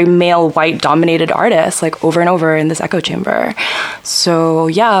very male white dominated artists like over and over in this echo chamber. So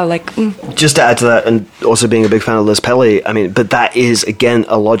yeah, like just to add to that, and also being a big fan of Liz Pelly, I mean, but that is again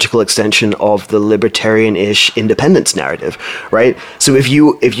a logical extension of the libertarian-ish independence narrative, right? So if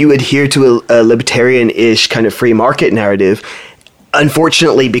you adhere to a libertarian-ish kind of free market narrative,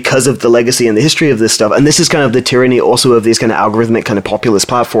 unfortunately, because of the legacy and the history of this stuff, and this is kind of the tyranny also of these kind of algorithmic kind of populist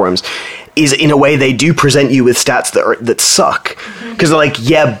platforms, is in a way they do present you with stats that suck. Because they're like,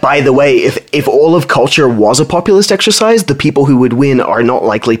 yeah, by the way, if all of culture was a populist exercise, the people who would win are not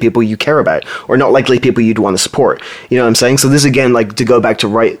likely people you care about, or not likely people you'd want to support. You know what I'm saying? So this, again, like, to go back to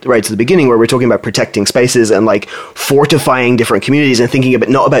right to the beginning, where we're talking about protecting spaces and like fortifying different communities and thinking about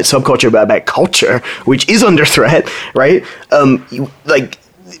not about subculture but about culture, which is under threat, right?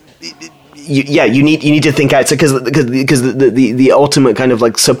 You need to think out, because the ultimate kind of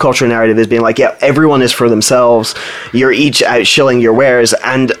like subculture narrative is being like, yeah, everyone is for themselves, you're each out shilling your wares,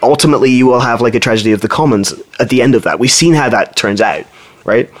 and ultimately you will have like a tragedy of the commons at the end of that. We've seen how that turns out,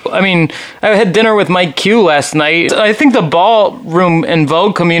 right? I mean, I had dinner with Mike Q last night. I think the ballroom and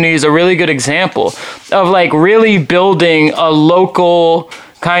Vogue community is a really good example of like really building a local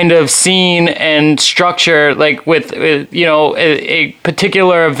kind of scene and structure, like with a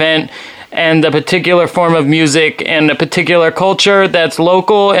particular event and a particular form of music and a particular culture that's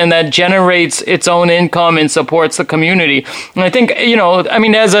local and that generates its own income and supports the community. And I think,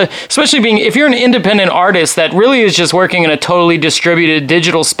 especially if you're an independent artist that really is just working in a totally distributed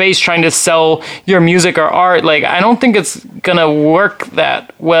digital space trying to sell your music or art, like, I don't think it's going to work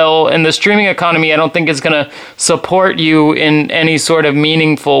that well. In the streaming economy, I don't think it's going to support you in any sort of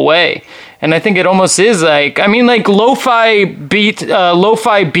meaningful way. And I think it almost is like, lo-fi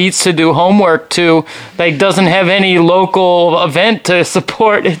beats to do homework to, like, doesn't have any local event to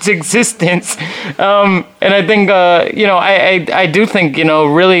support its existence. And I think, I do think,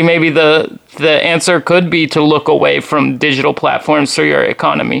 really maybe the answer could be to look away from digital platforms for your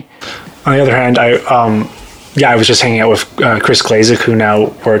economy. On the other hand, I was just hanging out with Chris Glazik, who now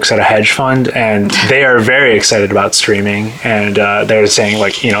works at a hedge fund, and they are very excited about streaming. And they're saying,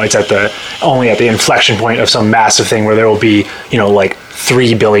 like, it's only at the inflection point of some massive thing where there will be, like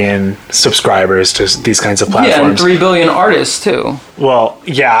 3 billion subscribers to these kinds of platforms. Yeah, and 3 billion artists too. Well,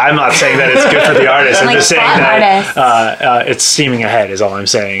 yeah, I'm not saying that it's good for the artists. I'm just saying that it's steaming ahead is all I'm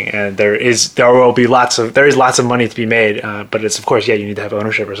saying. And there is lots of money to be made, but it's, of course, you need to have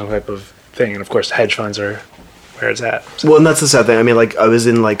ownership or some type of thing. And of course, hedge funds are where it's at. So. Well, and that's the sad thing. I mean, like, I was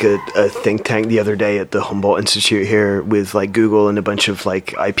in like a think tank the other day at the Humboldt Institute here with like Google and a bunch of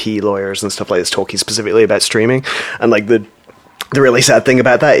like IP lawyers and stuff like this talking specifically about streaming. And like the really sad thing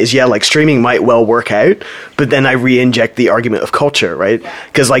about that is, like, streaming might well work out, but then I re-inject the argument of culture, right?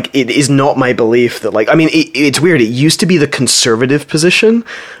 Because, like, it is not my belief that, like, it's weird. It used to be the conservative position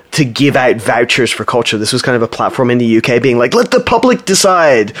to give out vouchers for culture. This was kind of a platform in the UK being like, let the public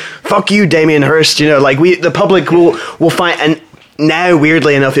decide. Fuck you, Damien Hirst. The public will find... And now,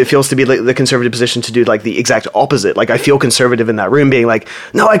 weirdly enough, it feels to be like the conservative position to do like the exact opposite. Like I feel conservative in that room being like,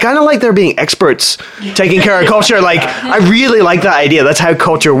 no, I kind of like there being experts taking care of culture. Like I really like that idea. That's how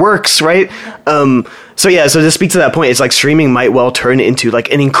culture works, right? So to speak to that point, it's like streaming might well turn into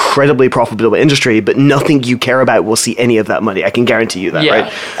like an incredibly profitable industry, but nothing you care about will see any of that money. I can guarantee you that,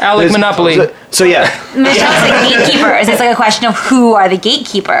 right? Alec Monopoly. So yeah. Michelle's like gatekeepers. It's like a question of who are the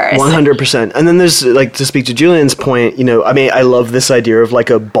gatekeepers. 100%. And then there's like, to speak to Julian's point, I mean, I love this idea of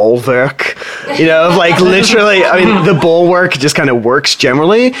like a bulwark, of like literally, I mean, the bulwark just kind of works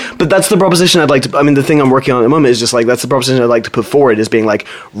generally, but that's the proposition the thing I'm working on at the moment is just like, that's the proposition I'd like to put forward is being like,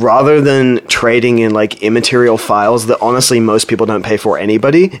 rather than trading in like immaterial files that honestly most people don't pay for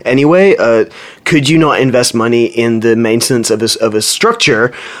anyway, could you not invest money in the maintenance of a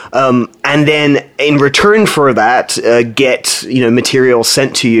structure, and then in return for that get material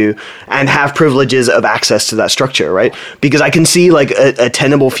sent to you and have privileges of access to that structure, right? Because I can see like a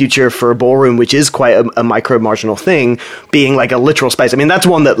tenable future for a ballroom, which is quite a micro marginal thing, being like a literal space. I mean, that's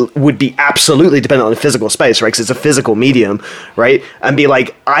one that would be absolutely dependent on a physical space, right? Because it's a physical medium, right? And be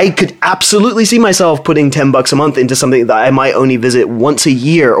like, I could absolutely see myself putting $10 a month into something that I might only visit once a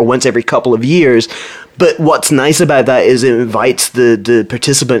year or once every couple of years. But what's nice about that is it invites the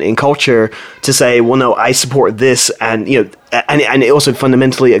participant in culture to say, well, no, I support this. And, and it also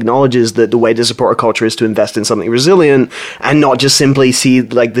fundamentally acknowledges that the way to support a culture is to invest in something resilient and not just simply see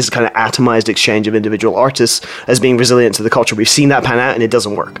like this kind of atomized exchange of individual artists as being resilient to the culture. We've seen that pan out and it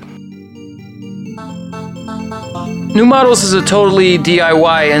doesn't work. New Models is a totally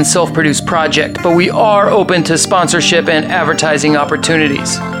DIY and self-produced project, but we are open to sponsorship and advertising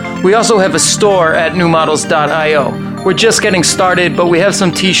opportunities. We also have a store at newmodels.io. We're just getting started, but we have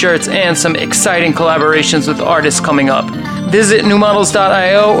some t-shirts and some exciting collaborations with artists coming up. Visit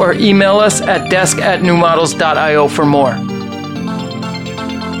newmodels.io or email us at desk@newmodels.io for more.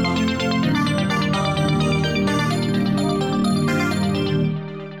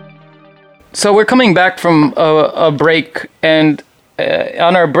 So we're coming back from a break, and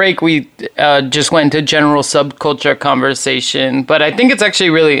on our break we just went to general subculture conversation, but I think it's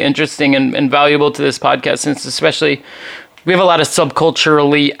actually really interesting and valuable to this podcast, since especially we have a lot of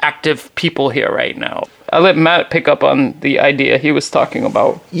subculturally active people here right now. I'll let Matt pick up on the idea he was talking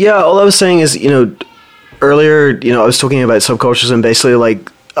about. Yeah, all I was saying is, earlier, I was talking about subcultures and basically like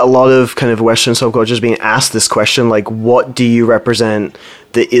a lot of kind of Western subcultures being asked this question, like, what do you represent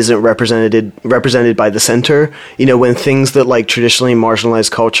that isn't represented by the center? When things that like traditionally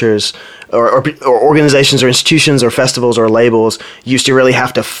marginalized cultures or organizations or institutions or festivals or labels used to really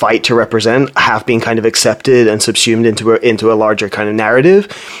have to fight to represent have been kind of accepted and subsumed into a larger kind of narrative.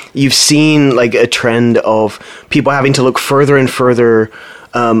 You've seen like a trend of people having to look further and further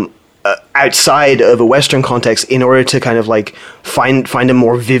outside of a Western context in order to kind of like find a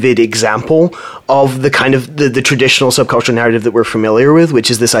more vivid example of the kind of the traditional subcultural narrative that we're familiar with, which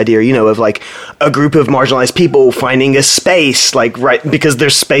is this idea, of like a group of marginalized people finding a space, like, right, because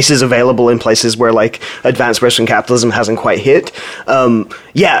there's spaces available in places where like advanced Western capitalism hasn't quite hit. And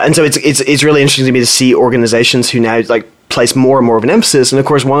so it's really interesting to me to see organizations who now like place more and more of an emphasis. And of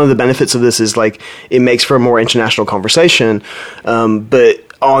course, one of the benefits of this is like it makes for a more international conversation. But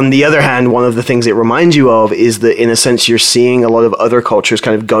on the other hand, one of the things it reminds you of is that, in a sense, you're seeing a lot of other cultures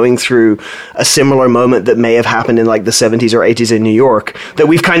kind of going through a similar moment that may have happened in like the 70s or 80s in New York that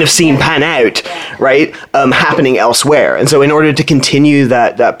we've kind of seen pan out, right, happening elsewhere. And so in order to continue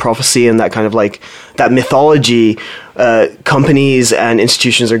that prophecy and that kind of like that mythology, companies and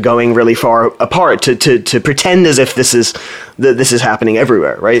institutions are going really far apart to pretend as if this is happening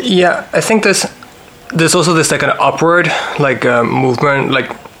everywhere, right? Yeah, I think there's also this like an upward like movement, like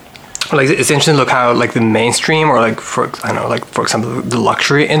it's interesting to look how like the mainstream or like for example the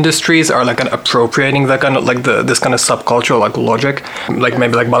luxury industries are like kind of appropriating that kind of like this kind of subcultural like logic, like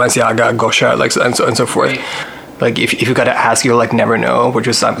maybe like Balenciaga, Gosha, like and so forth. Like if you gotta ask, you'll like never know, which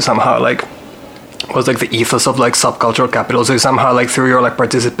is somehow like was like the ethos of like subcultural capitalism. So somehow like through your like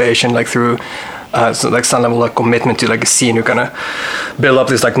participation, like through so like some level of commitment to like a scene, you're gonna build up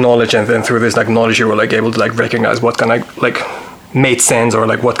this like knowledge, and then through this like knowledge you were like able to like recognize what kind of like made sense or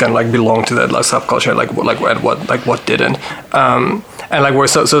like what kind of like belonged to that like subculture, like what didn't. And like we're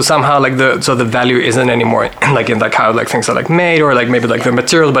so somehow like the value isn't anymore like in like how like things are like made or like maybe like the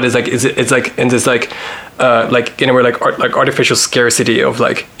material, but it's like in this like anywhere like artificial scarcity of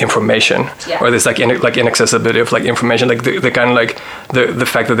like information, or this like inaccessibility of like information, like the kind of like the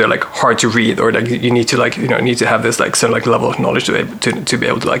fact that they're like hard to read, or like you need to like need to have this like certain like level of knowledge to be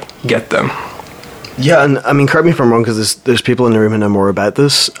able to like get them. Yeah, and I mean, correct me if I'm wrong, because there's people in the room who know more about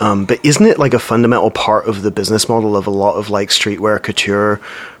this, but isn't it like a fundamental part of the business model of a lot of like streetwear couture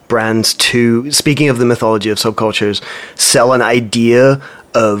brands to, speaking of the mythology of subcultures, sell an idea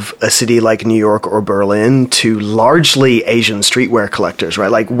of a city like New York or Berlin to largely Asian streetwear collectors, right?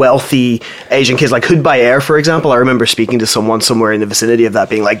 Like wealthy Asian kids, like Hood by Air, for example. I remember speaking to someone somewhere in the vicinity of that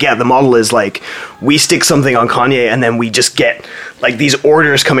being like, yeah, the model is like, we stick something on Kanye and then we just get like these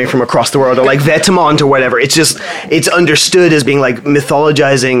orders coming from across the world, or like Vetements or whatever. It's just, it's understood as being like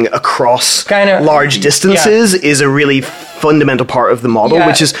mythologizing across large distances is a really fundamental part of the model,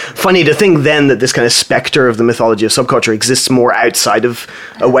 which is funny to think then that this kind of specter of the mythology of subculture exists more outside of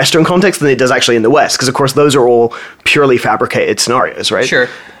a Western context than it does actually in the West, because of course those are all purely fabricated scenarios, right? Sure.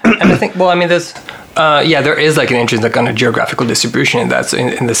 And I think, well, I mean, there's, there is like an interesting kind of geographical distribution in that, so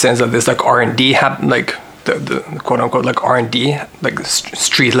in the sense that there's like R&D, like the quote unquote like R&D, like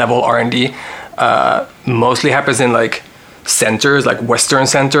street level R&D, mostly happens in like centers, like Western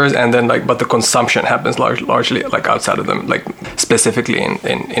centers, and then like, but the consumption happens largely like outside of them, like specifically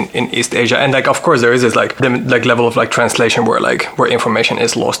in East Asia. And like, of course, there is this like level of like translation where information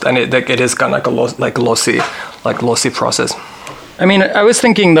is lost, and it is kind of like a lossy process. I mean, I was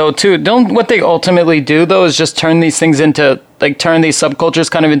thinking though too, what they ultimately do though is just turn these things into, like, turn these subcultures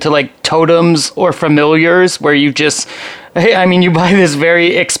kind of into like totems or familiars, where you just, I mean, you buy this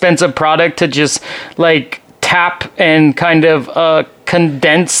very expensive product to just like tap and kind of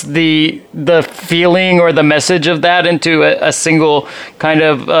condense the feeling or the message of that into a single kind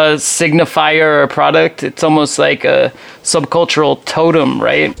of signifier or product. It's almost like a subcultural totem,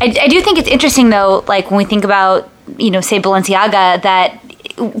 right? I do think it's interesting though, like when we think about, say Balenciaga, that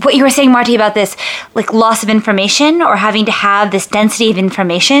what you were saying, Marty, about this like loss of information or having to have this density of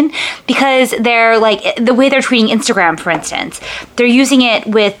information, because they're like the way they're treating Instagram, for instance, they're using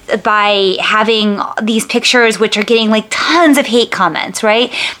it by having these pictures which are getting like tons of hate comments,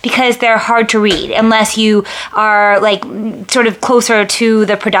 right? Because they're hard to read unless you are like sort of closer to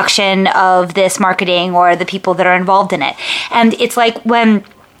the production of this marketing or the people that are involved in it. And it's like when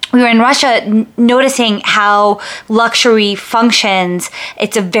we were in Russia, noticing how luxury functions.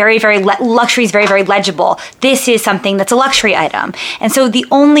 It's a very, luxury is very, very legible. This is something that's a luxury item. And so the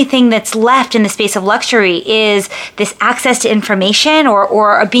only thing that's left in the space of luxury is this access to information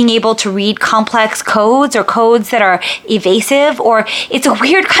or being able to read complex codes or codes that are evasive, or it's a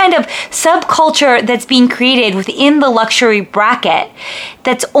weird kind of subculture that's being created within the luxury bracket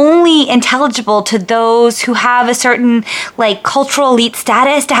that's only intelligible to those who have a certain like cultural elite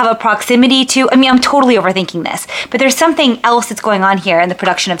status, to have a proximity to. I mean, I'm totally overthinking this, but there's something else that's going on here in the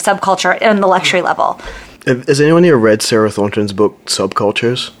production of subculture on the luxury level. Has anyone here read Sarah Thornton's book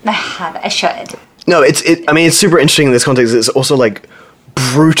Subcultures? I should. No, it's super interesting in this context. It's also like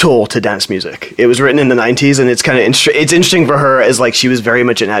brutal to dance music. It was written in the 90s, and it's kind of it's interesting for her as like she was very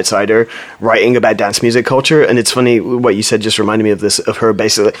much an outsider writing about dance music culture. And it's funny what you said just reminded me of this, of her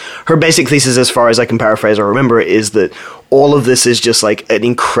basic thesis, as far as I can paraphrase or remember it, is that all of this is just like an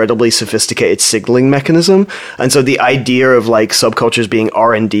incredibly sophisticated signaling mechanism. And so the idea of like subcultures being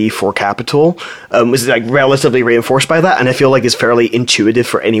R&D for capital was like relatively reinforced by that. And I feel like it's fairly intuitive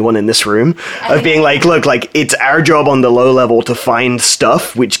for anyone in this room of being like, look, like it's our job on the low level to find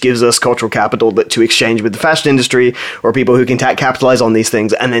stuff which gives us cultural capital that to exchange with the fashion industry or people who can capitalize on these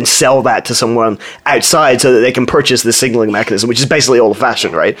things, and then sell that to someone outside so that they can purchase the signaling mechanism, which is basically all of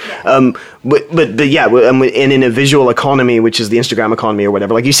fashion, right? But yeah, and in a visual economy, which is the Instagram economy or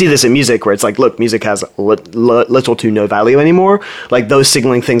whatever, like you see this in music where it's like, look, music has little to no value anymore. Like those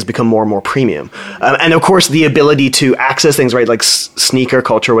signaling things become more and more premium. And of course the ability to access things, right, like sneaker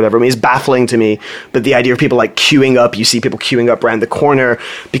culture or whatever, I mean, is baffling to me. But the idea of people like queuing up, you see people queuing up around the corner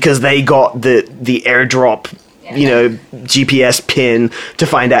because they got the airdrop, GPS pin to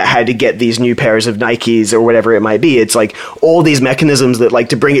find out how to get these new pairs of Nikes or whatever it might be. It's like all these mechanisms that, like,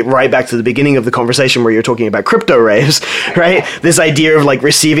 to bring it right back to the beginning of the conversation where you're talking about crypto raves, right? This idea of like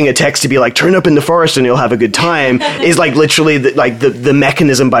receiving a text to be like, turn up in the forest and you'll have a good time is like literally the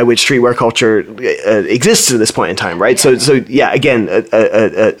mechanism by which streetwear culture exists at this point in time, right? So yeah, again,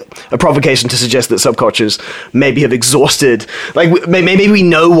 a provocation to suggest that subcultures maybe have exhausted, like maybe we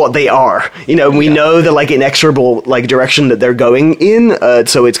know what they are, we know the like inexorable like direction that they're going in,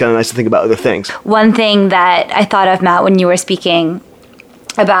 so it's kind of nice to think about other things. One thing that I thought of, Matt, when you were speaking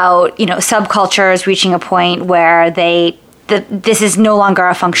about subcultures reaching a point where this is no longer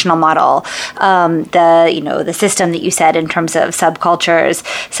a functional model. The system that you said in terms of subcultures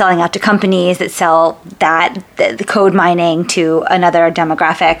selling out to companies that sell the code mining to another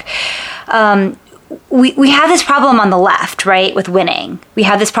demographic. we have this problem on the left, right, with winning. We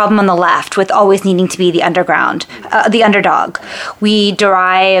have this problem on the left with always needing to be the the underdog. We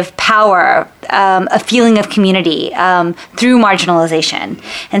derive power, a feeling of community through marginalization.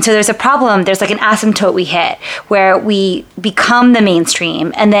 And so there's a problem, there's like an asymptote we hit where we become the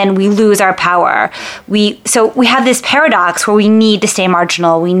mainstream and then we lose our power. So we have this paradox where we need to stay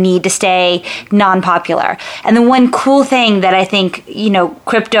marginal, we need to stay non-popular. And the one cool thing that I think,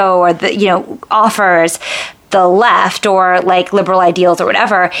 crypto or offers the left or like liberal ideals or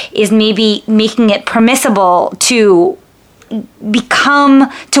whatever is maybe making it permissible to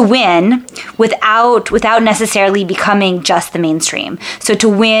win without necessarily becoming just the mainstream. So to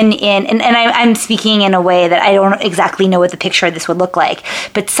win and I'm speaking in a way that I don't exactly know what the picture of this would look like,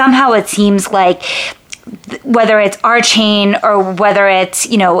 but somehow it seems like whether it's Archain or whether it's,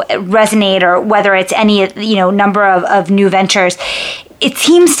 Resonate or whether it's any, number of new ventures, it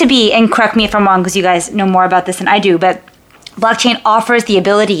seems to be, and correct me if I'm wrong because you guys know more about this than I do, but blockchain offers the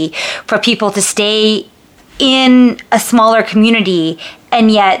ability for people to stay in a smaller community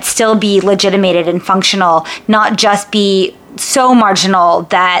and yet still be legitimated and functional, not just be so marginal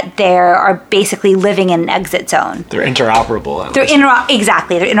that they are basically living in an exit zone. They're interoperable.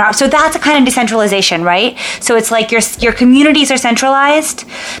 Exactly. They're interoperable. So that's a kind of decentralization, right? So it's like your communities are centralized,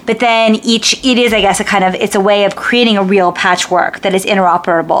 but then it is, I guess, it's a way of creating a real patchwork that is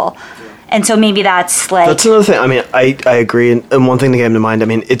interoperable. And so maybe that's That's another thing. I mean, I agree. And one thing that came to mind, I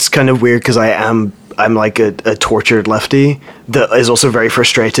mean, it's kind of weird because I'm like a tortured lefty that is also very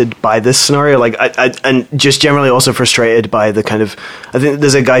frustrated by this scenario. Like, and just generally also frustrated by the kind of, I think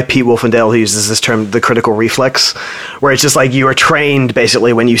there's a guy, Pete Wolfendale, who uses this term, the critical reflex, where it's just like you are trained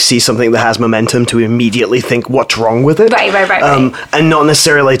basically when you see something that has momentum to immediately think what's wrong with it. Right. And not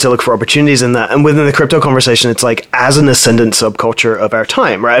necessarily to look for opportunities in that. And within the crypto conversation, it's like as an ascendant subculture of our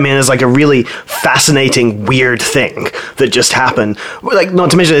time, right? I mean, it's like a really fascinating, weird thing that just happened. Like,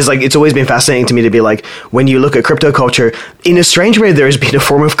 not to mention, it's always been fascinating to me to be like, when you look at crypto culture, in a strange way, there has been a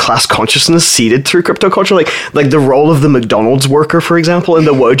form of class consciousness seeded through crypto culture, like the role of the McDonald's worker, for example, in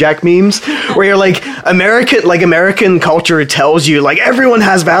the Wojak memes, where you're like, American culture tells you, like, everyone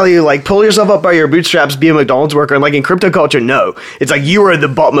has value, like, pull yourself up by your bootstraps, be a McDonald's worker, and like in crypto culture, no. It's like you are at the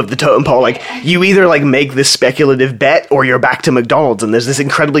bottom of the totem pole, like, you either like make this speculative bet or you're back to McDonald's, and there's this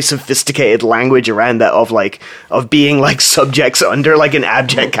incredibly sophisticated language around that of being like subjects under like an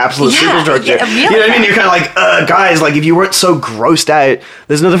abject capitalist superstructure. Yeah, really. You know what I mean? You're kind of like, guys, like if you weren't so grossed out.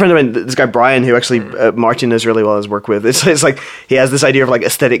 There's another friend of mine, this guy Brian, who actually Martin knows really well his work with. It's like he has this idea of like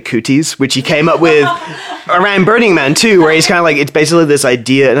aesthetic cooties, which he came up with around Burning Man too, where he's kind of like, it's basically this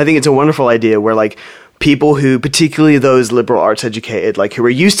idea, and I think it's a wonderful idea, where like people who, particularly those liberal arts educated, like who are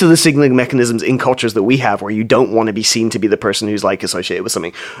used to the signaling mechanisms in cultures that we have, where you don't want to be seen to be the person who's like associated with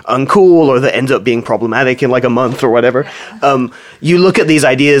something uncool or that ends up being problematic in like a month or whatever. You look at these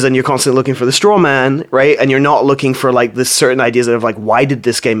ideas and you're constantly looking for the straw man, right? And you're not looking for like this certain ideas of like, why did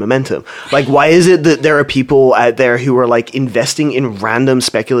this gain momentum? Like, why is it that there are people out there who are like investing in random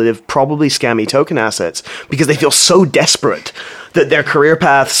speculative, probably scammy token assets because they feel so desperate that their career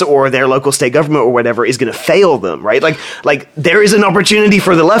paths or their local state government or whatever is going to fail them, right? Like there is an opportunity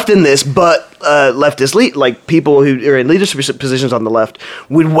for the left in this, but leftist like people who are in leadership positions on the left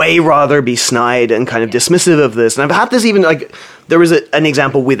would way rather be snide and kind of dismissive of this. And I've had this even like, there was an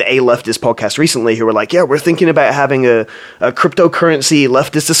example with a leftist podcast recently who were like, yeah, we're thinking about having a cryptocurrency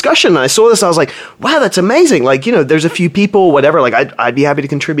leftist discussion. And I saw this, I was like, wow, that's amazing. Like, you know, there's a few people, whatever, like I'd be happy to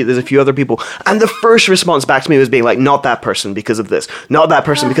contribute. There's a few other people. And the first response back to me was being like, not that person because of this, not that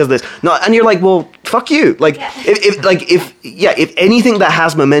person because of this. Not, and you're like, well, fuck you. Like, if anything that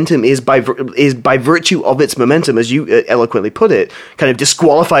has momentum is by virtue of its momentum, as you eloquently put it, kind of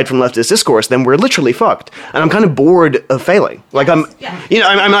disqualified from leftist discourse, then we're literally fucked. And I'm kind of bored of failing. Like I'm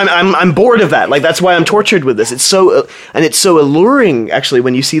bored of that. Like that's why I'm tortured with this. It's so alluring actually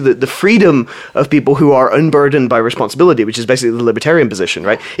when you see the freedom of people who are unburdened by responsibility, which is basically the libertarian position,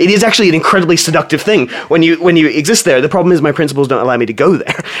 right? It is actually an incredibly seductive thing when you exist there. The problem is my principles don't allow me to go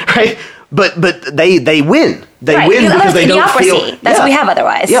there, right? But they win. They win because they don't feel. That's what we have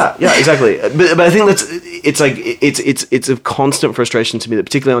otherwise. Yeah, exactly. But I think it's a constant frustration to me that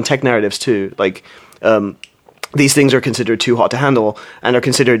particularly on tech narratives too, like. These things are considered too hot to handle and are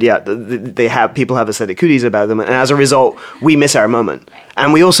considered, people have aesthetic cooties about them. And as a result, we miss our moment.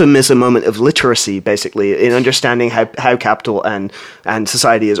 And we also miss a moment of literacy, basically, in understanding how capital and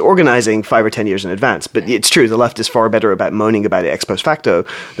society is organizing 5 or 10 years in advance. But it's true, the left is far better about moaning about it ex post facto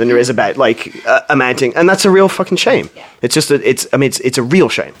than there is about, like, amounting. And that's a real fucking shame. It's just, it's a real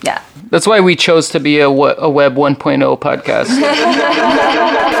shame. Yeah. That's why we chose to be a Web 1.0 podcast.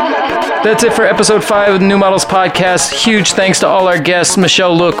 That's it for episode 5 of the New Models Podcast. Huge thanks to all our guests,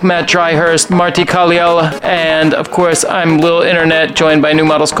 Michelle Look, Matt Dryhurst, Marty Kaliela, and of course, I'm Lil Internet, joined by New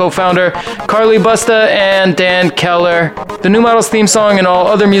Models co-founder Carly Busta and Dan Keller. The New Models theme song and all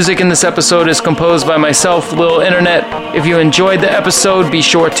other music in this episode is composed by myself, Lil Internet. If you enjoyed the episode, be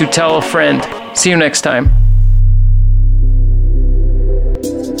sure to tell a friend. See you next time.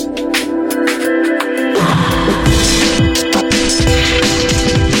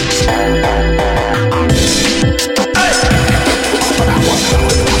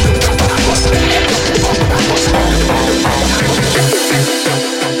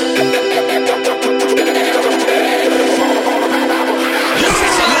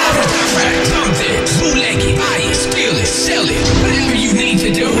 Bootleg it, buy it, steal it, sell it, whatever you need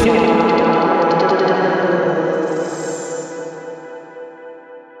to do.